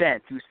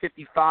 He was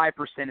 55%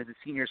 as a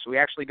senior, so he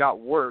actually got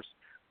worse.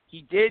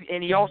 He did,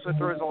 and he also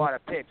throws a lot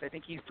of picks. I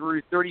think he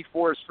threw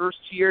 34 his first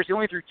 2 years. He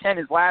only threw 10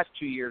 his last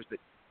 2 years. But,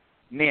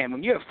 man,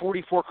 when you have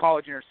 44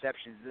 college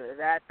interceptions,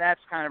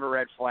 that's kind of a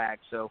red flag.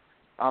 So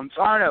I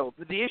don't know.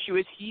 But the issue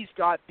is he's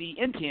got the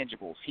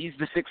intangibles. He's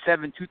the 6'7",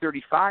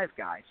 235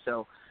 guy.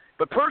 So,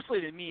 but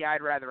personally to me,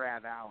 I'd rather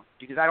have Allen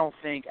because I don't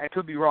think – I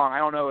could be wrong. I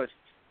don't know if,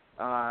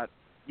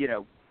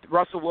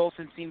 Russell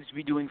Wilson seems to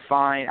be doing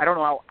fine. I don't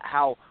know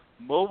how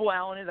mobile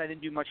Allen is. I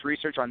didn't do much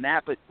research on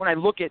that. But when I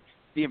look at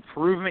the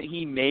improvement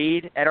he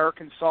made at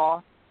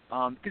Arkansas,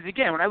 because,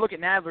 again, when I look at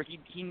Nadler,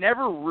 he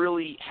never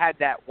really had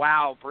that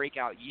wow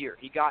breakout year.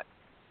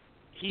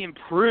 He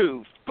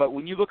improved, but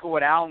when you look at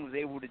what Allen was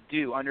able to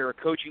do under a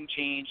coaching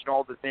change and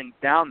all the things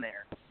down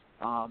there,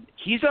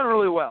 he's done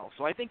really well.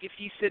 So I think if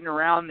he's sitting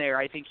around there,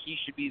 I think he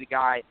should be the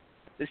guy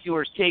the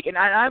Steelers take. And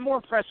I'm more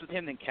impressed with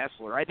him than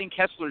Kessler. I think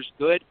Kessler's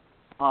good.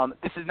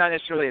 This is not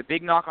necessarily a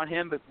big knock on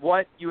him, but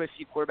what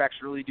USC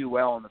quarterbacks really do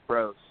well in the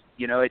pros.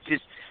 It's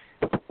just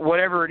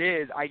whatever it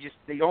is,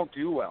 they don't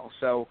do well.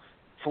 So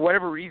for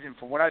whatever reason,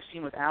 from what I've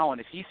seen with Allen,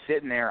 if he's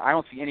sitting there, I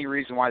don't see any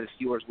reason why the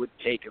Steelers wouldn't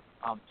take him.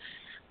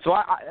 So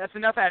that's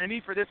enough out of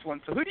me for this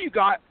one. So who do you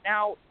got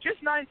now?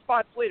 Just 9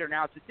 spots later.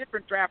 Now it's a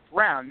different draft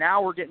round.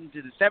 Now we're getting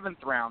to the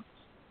 7th round.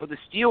 But the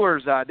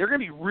Steelers, they're going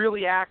to be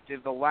really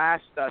active the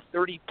last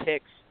 30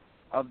 picks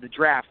of the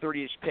draft,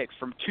 30-ish picks.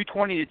 From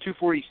 220 to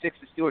 246,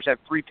 the Steelers have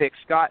 3 picks.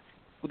 Scott,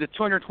 with the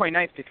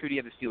 229th pick, who do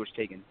you have the Steelers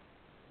taking?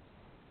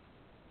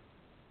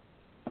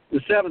 The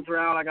 7th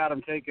round, I got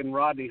him taking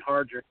Rodney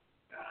Hardrick,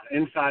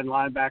 inside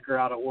linebacker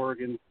out of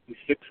Oregon. He's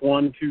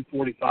 6'1",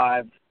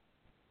 245.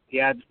 He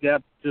adds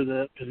depth to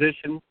the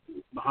position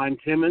behind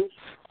Timmons.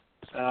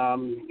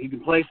 He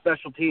can play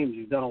special teams.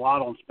 He's done a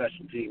lot on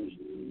special teams.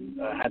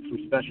 Had some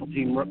special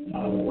team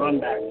run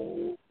backs.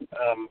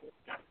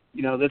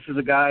 This is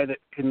a guy that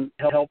can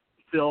help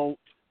fill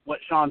what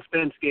Sean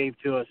Spence gave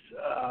to us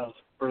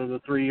for the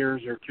 3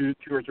 years or two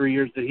or 3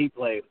 years that he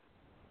played.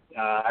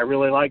 I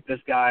really like this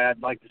guy.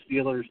 I'd like the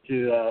Steelers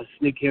to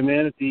sneak him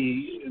in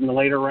the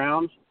later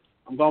rounds.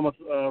 I'm going with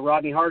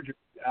Rodney Hardrick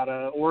out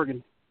of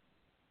Oregon.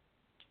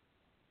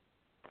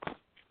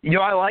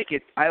 I like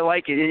it.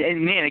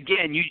 And man,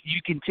 again,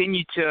 you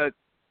continue to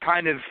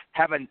kind of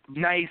have a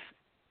nice,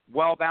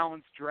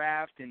 well-balanced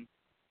draft. And,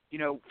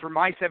 for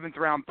my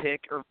 7th-round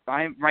pick, or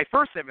my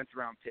first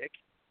 7th-round pick,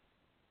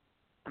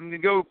 I'm going to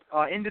go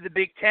into the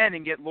Big Ten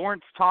and get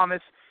Lawrence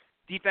Thomas,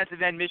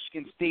 defensive end,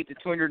 Michigan State, the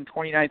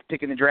 229th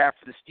pick in the draft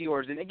for the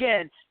Steelers. And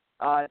again,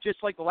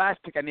 just like the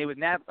last pick I made with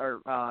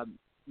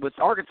with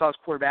Arkansas's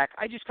quarterback,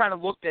 I just kind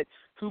of looked at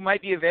who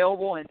might be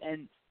available, and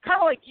kind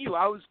of like you,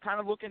 I was kind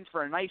of looking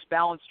for a nice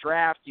balanced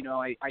draft.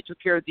 I took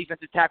care of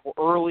defensive tackle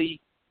early,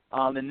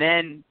 and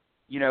then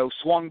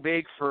swung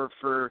big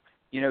for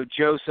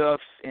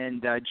Joseph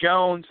and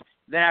Jones.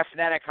 Then after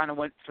that, I kind of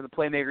went for the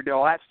playmaker, did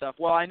all that stuff.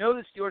 Well, I know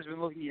the Steelers have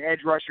been looking at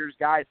edge rushers,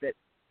 guys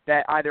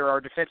that either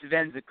are defensive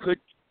ends that could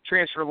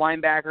transfer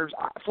linebackers.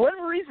 For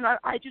whatever reason,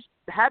 I just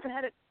haven't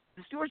had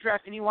the Steelers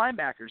draft any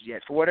linebackers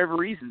yet, for whatever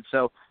reason.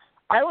 So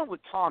I went with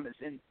Thomas.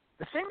 And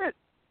the thing that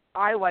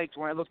I liked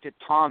when I looked at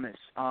Thomas,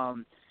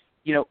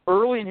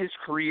 early in his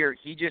career,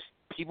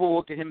 people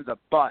looked at him as a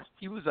bust.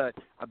 He was a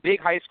big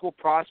high school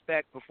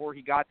prospect before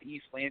he got to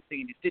East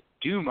Lansing and just didn't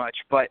do much.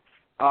 But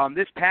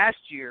this past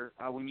year,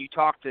 when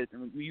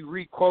you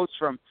read quotes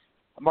from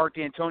Mark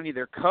D'Antoni,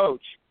 their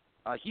coach,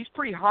 he's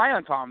pretty high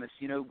on Thomas.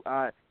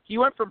 He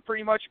went from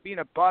pretty much being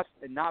a bust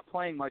and not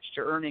playing much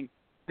to earning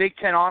Big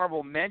Ten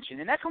honorable mention.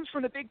 And that comes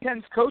from the Big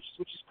Ten's coaches,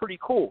 which is pretty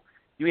cool.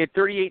 He had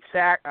 38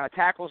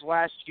 tackles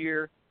last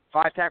year,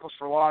 5 tackles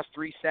for loss,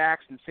 3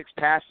 sacks, and 6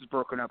 passes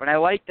broken up. And I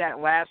like that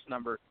last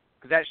number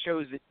because that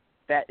shows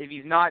that if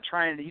he's not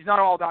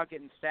all about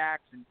getting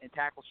sacks and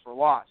tackles for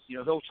loss.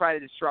 He'll try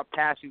to disrupt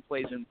passing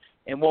plays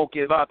and won't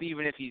give up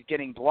even if he's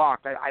getting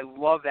blocked. I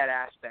love that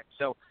aspect.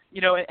 So,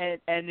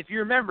 and if you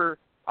remember,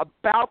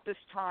 about this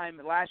time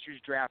in last year's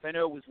draft, I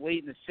know it was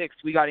late in the 6th,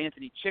 we got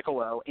Anthony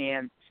Chickillo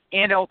and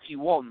L.T.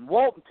 Walton.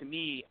 Walton, to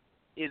me,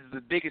 is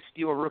the biggest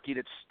Steeler rookie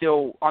that's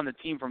still on the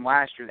team from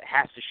last year that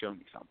has to show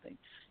me something.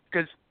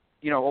 Because,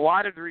 a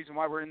lot of the reason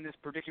why we're in this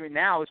predicament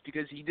now is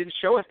because he didn't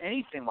show us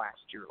anything last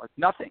year, like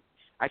nothing.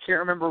 I can't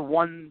remember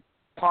one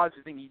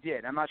positive thing he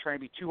did. I'm not trying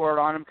to be too hard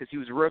on him because he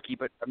was a rookie,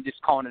 but I'm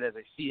just calling it as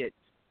I see it.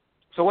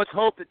 So let's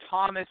hope that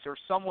Thomas or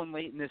someone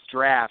late in this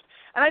draft,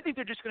 and I think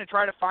they're just going to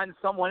try to find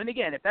someone. And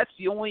again, if that's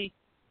the only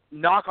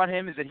knock on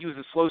him is that he was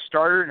a slow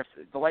starter and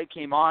if the light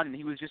came on and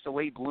he was just a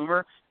late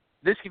bloomer,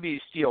 this could be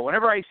a steal.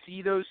 Whenever I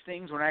see those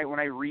things, when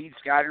I read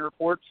scouting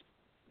reports,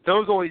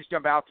 those always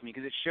jump out to me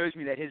because it shows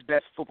me that his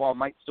best football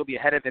might still be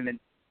ahead of him. And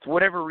for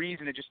whatever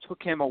reason, it just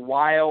took him a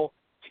while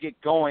to get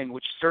going,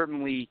 which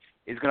certainly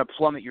is going to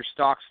plummet your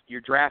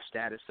draft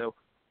status. So,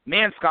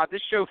 man, Scott,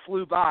 this show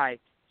flew by.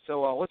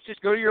 So let's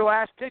just go to your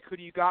last pick. Who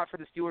do you got for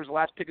the Steelers'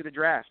 last pick of the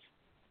draft?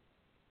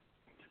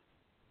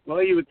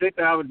 Well, you would think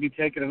that I would be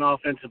taking an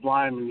offensive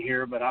lineman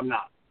here, but I'm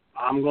not.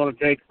 I'm going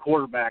to take a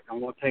quarterback. I'm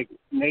going to take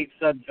Nate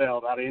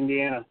Sudfeld out of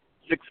Indiana,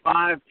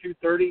 6'5",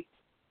 230.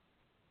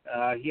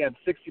 He had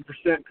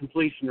 60%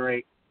 completion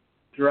rate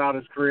throughout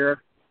his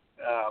career.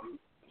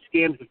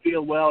 Scans the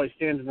field well. He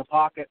stands in the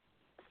pocket.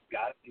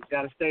 He's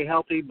got to stay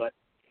healthy, but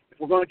if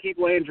we're going to keep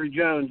Landry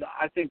Jones,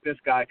 I think this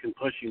guy can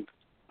push him.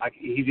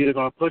 He's either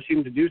going to push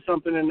him to do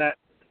something in that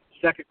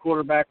second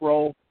quarterback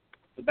role,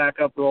 the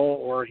backup role,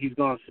 or he's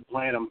going to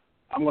supplant him.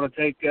 I'm going to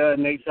take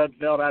Nate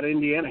Sudfeld out of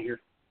Indiana here.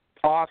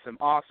 Awesome.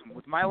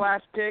 With my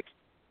last pick,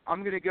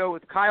 I'm going to go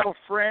with Kyle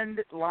Friend,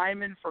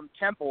 lineman from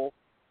Temple.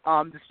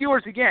 The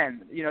Steelers,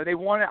 again, they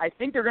want to. I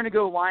think they're going to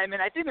go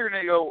lineman. I think they're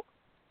going to go,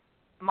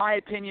 in my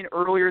opinion,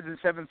 earlier than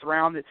 7th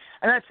round. And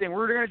that's the thing.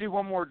 We're going to do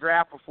one more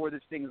draft before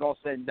this thing is all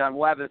said and done.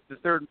 We'll have the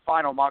third and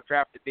final mock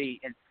draft debate.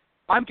 And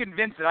I'm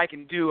convinced that I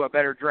can do a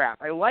better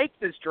draft. I like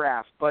this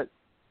draft, but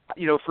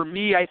for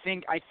me, I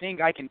think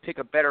I can pick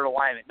a better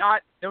alignment.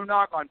 No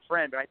knock on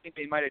Friend, but I think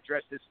they might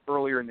address this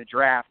earlier in the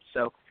draft.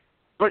 So,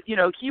 but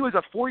he was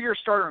a 4-year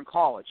starter in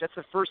college. That's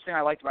the first thing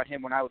I liked about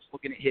him when I was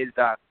looking at his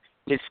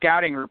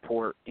scouting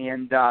report.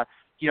 And a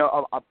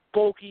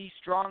bulky,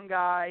 strong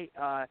guy.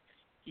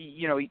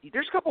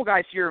 There's a couple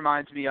guys he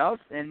reminds me of,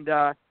 and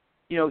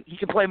he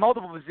can play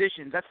multiple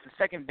positions. That's the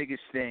second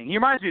biggest thing. He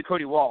reminds me of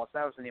Cody Wallace.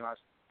 That was the name. I was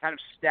kind of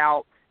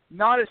stout,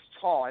 not as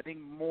tall. I think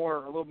a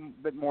little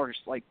bit more just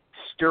like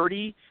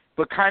sturdy,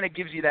 but kind of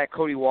gives you that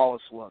Cody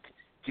Wallace look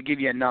to give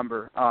you a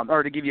number,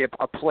 or to give you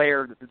a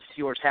player that the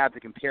Steelers have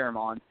to compare him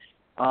on.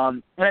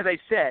 And as I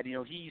said,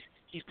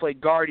 he's played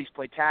guard, he's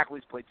played tackle,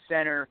 he's played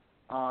center.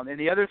 And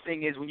the other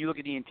thing is when you look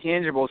at the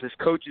intangibles, his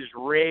coaches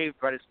rave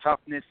about his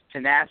toughness,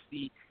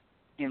 tenacity,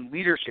 and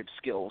leadership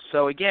skills.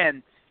 So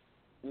again,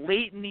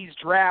 late in these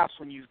drafts,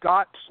 when you've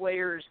got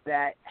players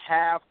that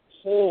have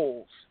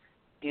holes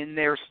in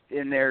their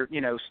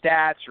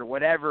stats or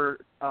whatever,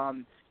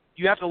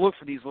 you have to look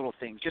for these little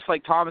things. Just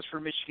like Thomas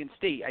from Michigan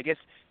State, I guess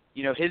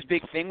his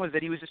big thing was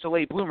that he was just a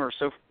late bloomer.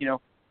 So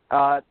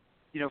for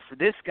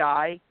this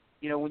guy,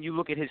 when you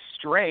look at his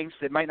strengths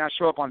that might not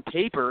show up on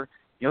paper,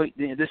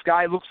 this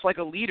guy looks like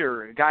a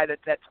leader, a guy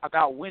that's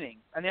about winning.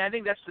 I mean, I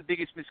think that's the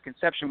biggest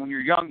misconception. When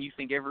you're young, you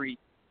think every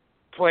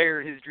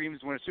player, his dreams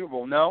win a Super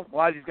Bowl. No, a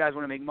lot of these guys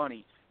want to make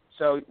money.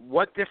 So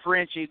what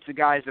differentiates the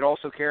guys that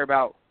also care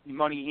about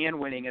money and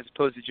winning as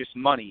opposed to just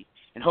money.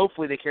 And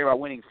hopefully they care about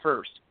winning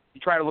first.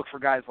 You try to look for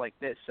guys like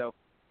this. So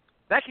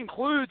that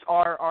concludes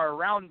our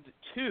round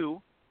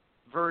 2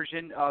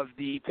 version of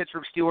the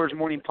Pittsburgh Steelers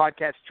Morning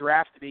Podcast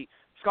Draft Debate.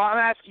 Scott, I'm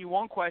going to ask you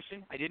one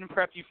question. I didn't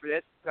prep you for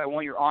this. I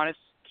want your honest,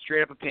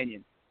 straight-up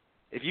opinion.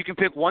 If you can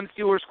pick one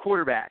Steelers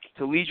quarterback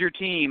to lead your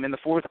team in the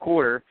fourth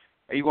quarter,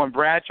 are you going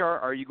Bradshaw or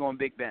are you going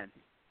Big Ben?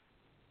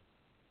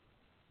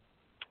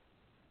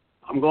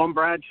 I'm going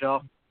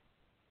Bradshaw.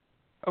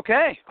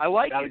 Okay, I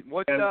like it.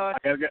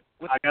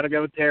 I gotta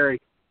go with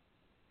Terry.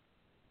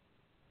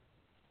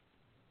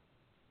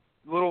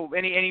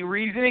 Any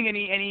reasoning?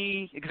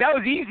 Any? Because that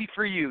was easy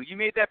for you. You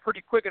made that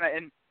pretty quick, and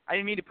I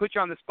didn't mean to put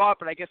you on the spot,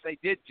 but I guess I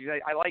did.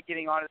 I like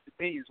getting honest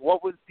opinions.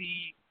 What was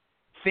the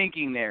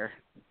thinking there?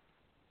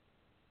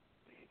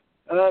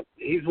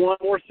 He's won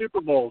more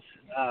Super Bowls.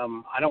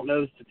 I don't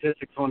know the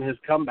statistics on his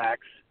comebacks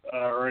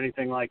or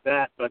anything like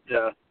that, but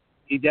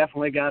he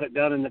definitely got it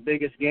done in the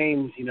biggest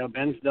games. You know,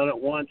 Ben's done it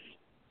once.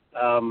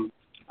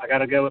 I got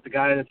to go with the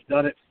guy that's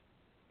done it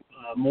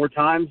more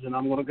times, and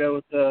I'm going to go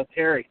with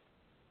Terry.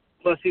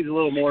 Plus, he's a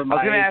little more in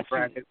my age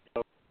bracket.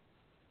 So.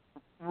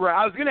 Right,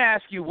 I was going to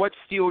ask you what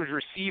Steelers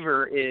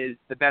receiver is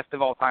the best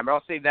of all time, but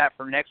I'll save that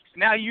for next.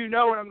 Now you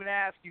know what I'm going to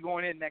ask you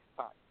going in next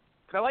time.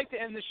 Because I like to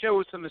end the show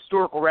with some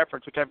historical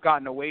reference, which I've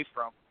gotten away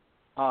from.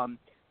 I'm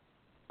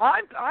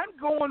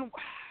going.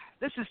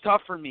 This is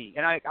tough for me,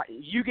 and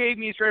you gave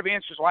me a straight up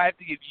answer, so I have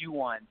to give you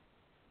one.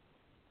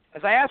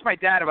 As I asked my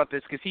dad about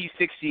this, because he's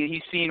 60 and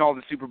he's seen all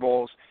the Super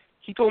Bowls,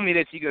 he told me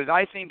this. He goes,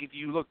 I think if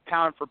you look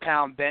pound for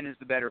pound, Ben is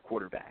the better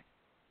quarterback.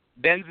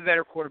 Ben's the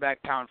better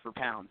quarterback pound for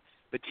pound.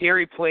 But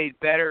Terry played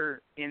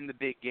better in the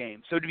big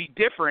game. So to be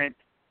different,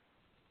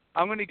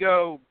 I'm going to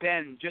go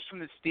Ben just from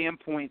the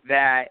standpoint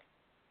that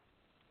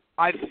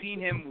I've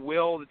seen him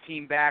will the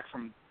team back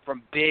from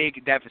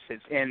big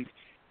deficits. And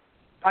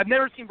I've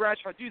never seen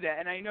Bradshaw do that.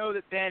 And I know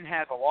that Ben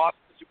has a loss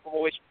in the Super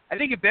Bowl, which I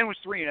think if Ben was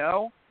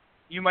 3-0,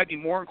 you might be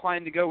more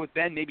inclined to go with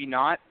Ben, maybe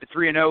not. But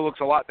 3-0 looks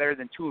a lot better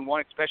than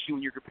 2-1, especially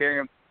when you're comparing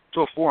him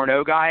to a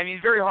 4-0 guy. I mean,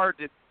 it's very hard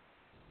to,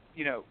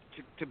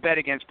 to bet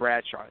against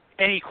Bradshaw.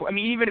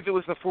 Even if it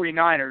was the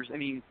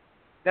 49ers,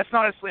 that's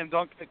not a slam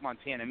dunk to pick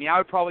Montana. I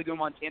would probably go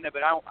Montana,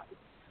 but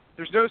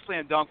there's no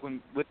slam dunk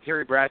with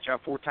Terry Bradshaw,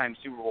 4-time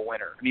Super Bowl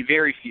winner.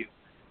 Very few.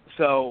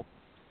 So,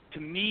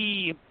 to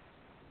me,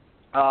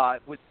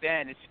 with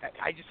Ben,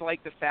 I just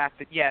like the fact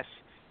that, yes,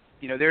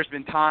 there's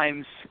been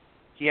times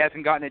he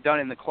hasn't gotten it done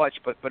in the clutch,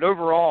 but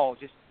overall,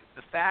 just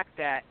the fact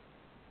that,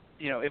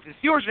 if the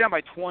Steelers are down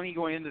by 20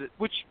 going into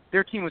which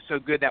their team was so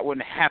good that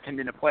wouldn't have happened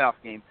in a playoff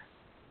game,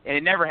 and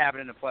it never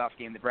happened in a playoff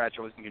game that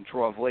Bradshaw was in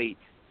control of late.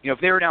 If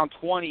they were down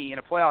 20 in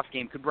a playoff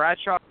game, could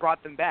Bradshaw have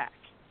brought them back?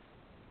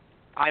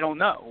 I don't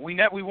know. We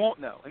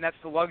won't know, and that's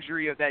the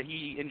luxury of that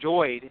he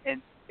enjoyed,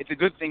 and it's a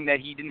good thing that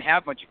he didn't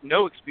have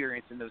no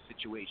experience in those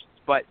situations.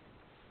 But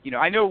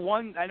I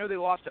know they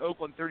lost to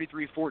Oakland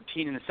 33-14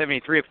 in the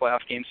 73 playoff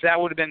game, so that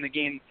would have been the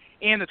game,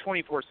 and the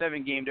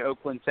 24-7 game to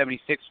Oakland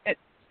 76.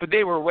 But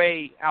they were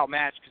way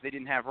outmatched because they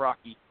didn't have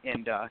Rocky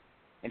and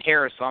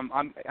Harris. So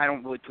I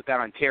don't really put that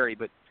on Terry.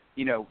 But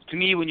to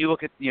me, when you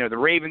look at the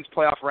Ravens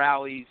playoff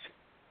rallies,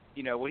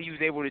 what he was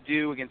able to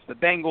do against the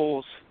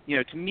Bengals,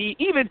 to me,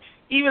 even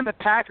the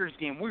Packers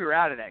game, we were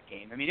out of that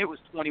game. It was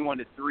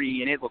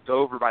 21-3, and it looked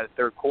over by the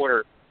third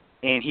quarter,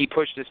 and he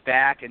pushed us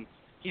back, and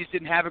he just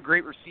didn't have a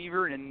great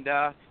receiver and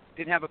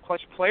didn't have a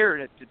clutch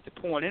player to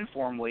pull it in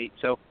for him late.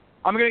 So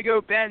I'm going to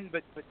go Ben,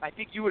 but I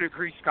think you would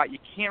agree, Scott, you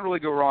can't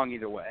really go wrong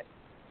either way.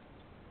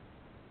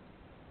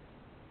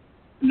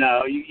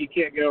 No, you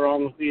can't go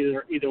wrong with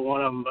either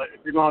one of them. But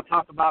if you're going to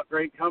talk about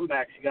great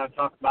comebacks, you got to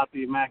talk about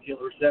the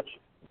Immaculate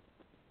Reception.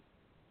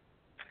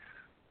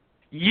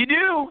 You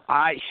do.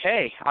 I'll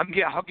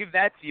give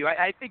that to you.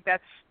 I think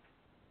that's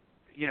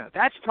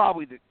that's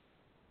probably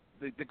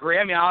the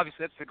great.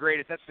 Obviously that's the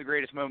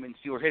greatest moment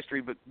in Steeler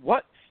history. But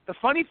what the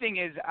funny thing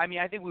is, I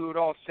think we would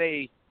all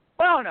say,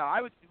 well, no,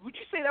 would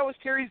you say that was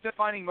Terry's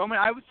defining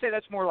moment? I would say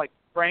that's more like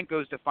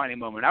Franco's defining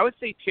moment. I would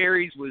say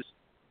Terry's was.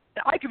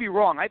 I could be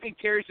wrong. I think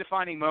Terry's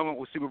defining moment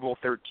was Super Bowl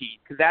 13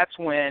 because that's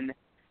when,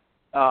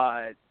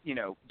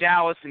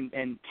 Dallas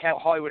and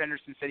Hollywood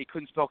Henderson said he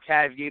couldn't spell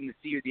cat if he gave him the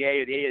C or the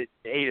A or the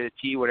A to the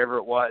T, whatever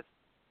it was.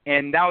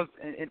 And that was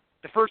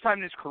the first time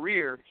in his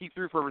career he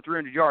threw for over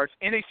 300 yards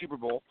in a Super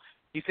Bowl.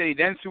 He said he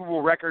then Super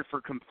Bowl record for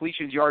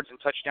completions, yards, and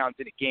touchdowns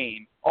in a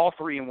game, all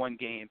three in one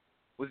game,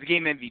 was the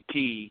game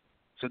MVP.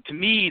 So to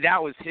me,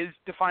 that was his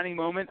defining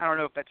moment. I don't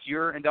know if that's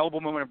your indelible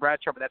moment of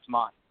Bradshaw, but that's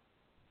mine.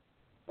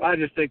 I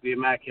just think the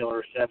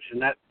Immaculate Reception,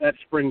 that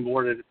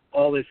springboarded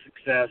all this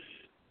success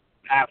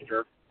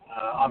after.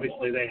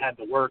 Obviously, they had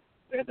the work.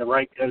 They had the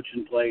right coach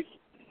in place.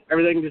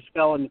 Everything just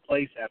fell into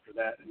place after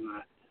that.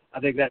 And I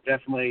think that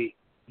definitely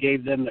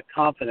gave them the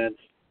confidence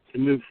to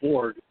move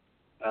forward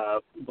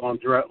going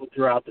throughout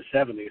the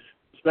 70s,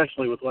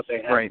 especially with what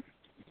they had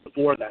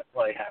before that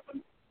play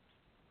happened.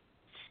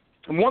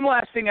 And one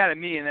last thing out of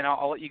me, and then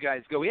I'll let you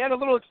guys go. We had a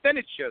little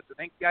extended show, so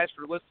thank you guys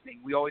for listening.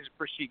 We always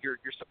appreciate your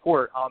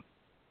support.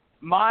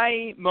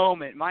 My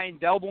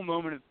indelible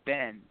moment of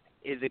Ben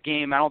is a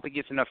game I don't think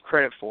gets enough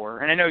credit for.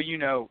 And I know you're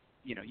going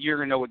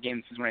to know what game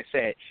this is when I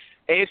say it.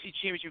 AFC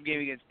Championship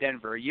game against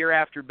Denver, a year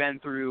after Ben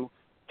threw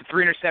the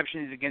 3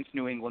 interceptions against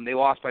New England. They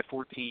lost by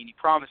 14. He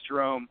promised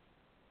Jerome,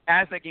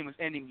 as that game was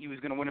ending, he was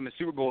going to win him a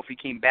Super Bowl if he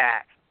came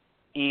back.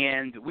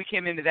 And we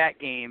came into that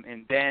game,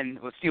 and Ben,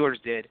 the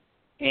Steelers did,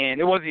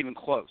 and it wasn't even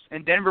close.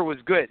 And Denver was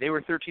good. They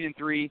were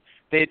 13-3.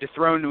 They had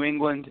dethroned New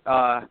England,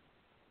 the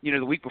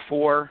week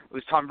before. It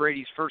was Tom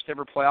Brady's first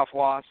ever playoff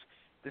loss.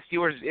 The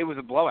Steelers, it was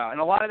a blowout.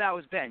 And a lot of that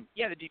was Ben.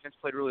 Yeah, the defense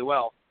played really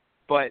well,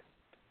 but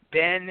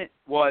Ben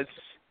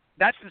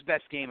that's his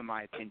best game in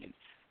my opinion.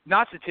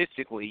 Not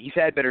statistically, he's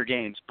had better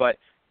games, but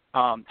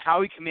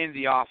how he commanded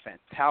the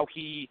offense, how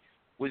he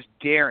was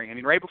daring. I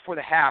mean, right before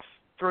the half,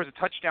 throws a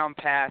touchdown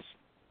pass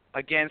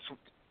against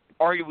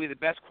arguably the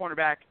best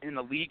cornerback in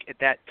the league at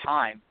that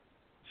time,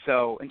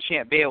 and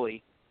Champ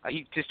Bailey.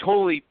 He just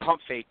totally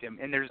pump-faked him,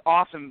 and there's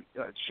awesome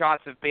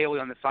shots of Bailey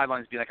on the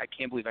sidelines be like, I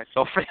can't believe I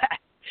fell for that.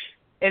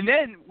 And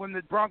then when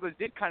the Broncos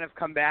did kind of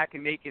come back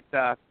and make it,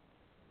 it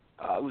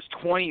was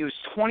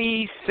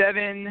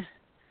 27,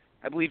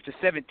 I believe, to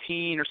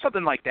 17 or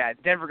something like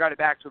that. Denver got it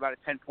back to about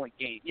a 10-point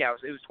game. Yeah,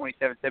 it was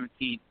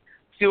 27-17.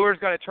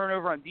 Steelers got a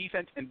turnover on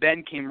defense, and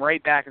Ben came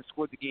right back and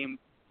scored the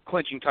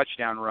game-clinching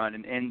touchdown run.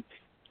 And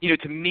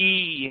to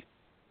me,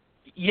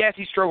 yes,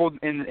 he struggled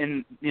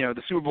in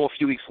the Super Bowl a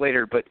few weeks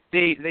later, but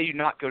they do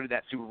not go to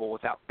that Super Bowl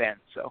without Ben.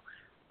 So,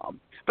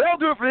 but I'll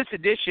do it for this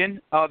edition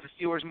of the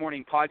Steelers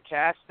Morning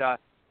Podcast,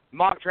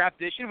 mock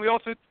draft edition. We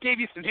also gave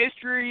you some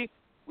history.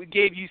 We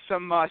gave you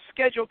some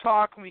schedule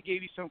talk, and we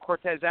gave you some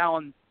Cortez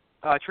Allen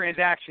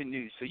transaction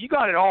news. So you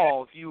got it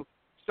all if you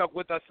stuck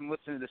with us and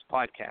listened to this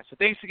podcast. So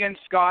thanks again,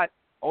 Scott.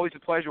 Always a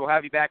pleasure. We'll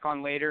have you back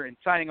on later. And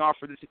signing off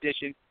for this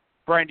edition,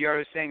 Brian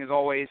DiArdo saying, as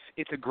always,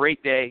 it's a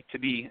great day to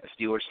be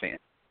a Steelers fan.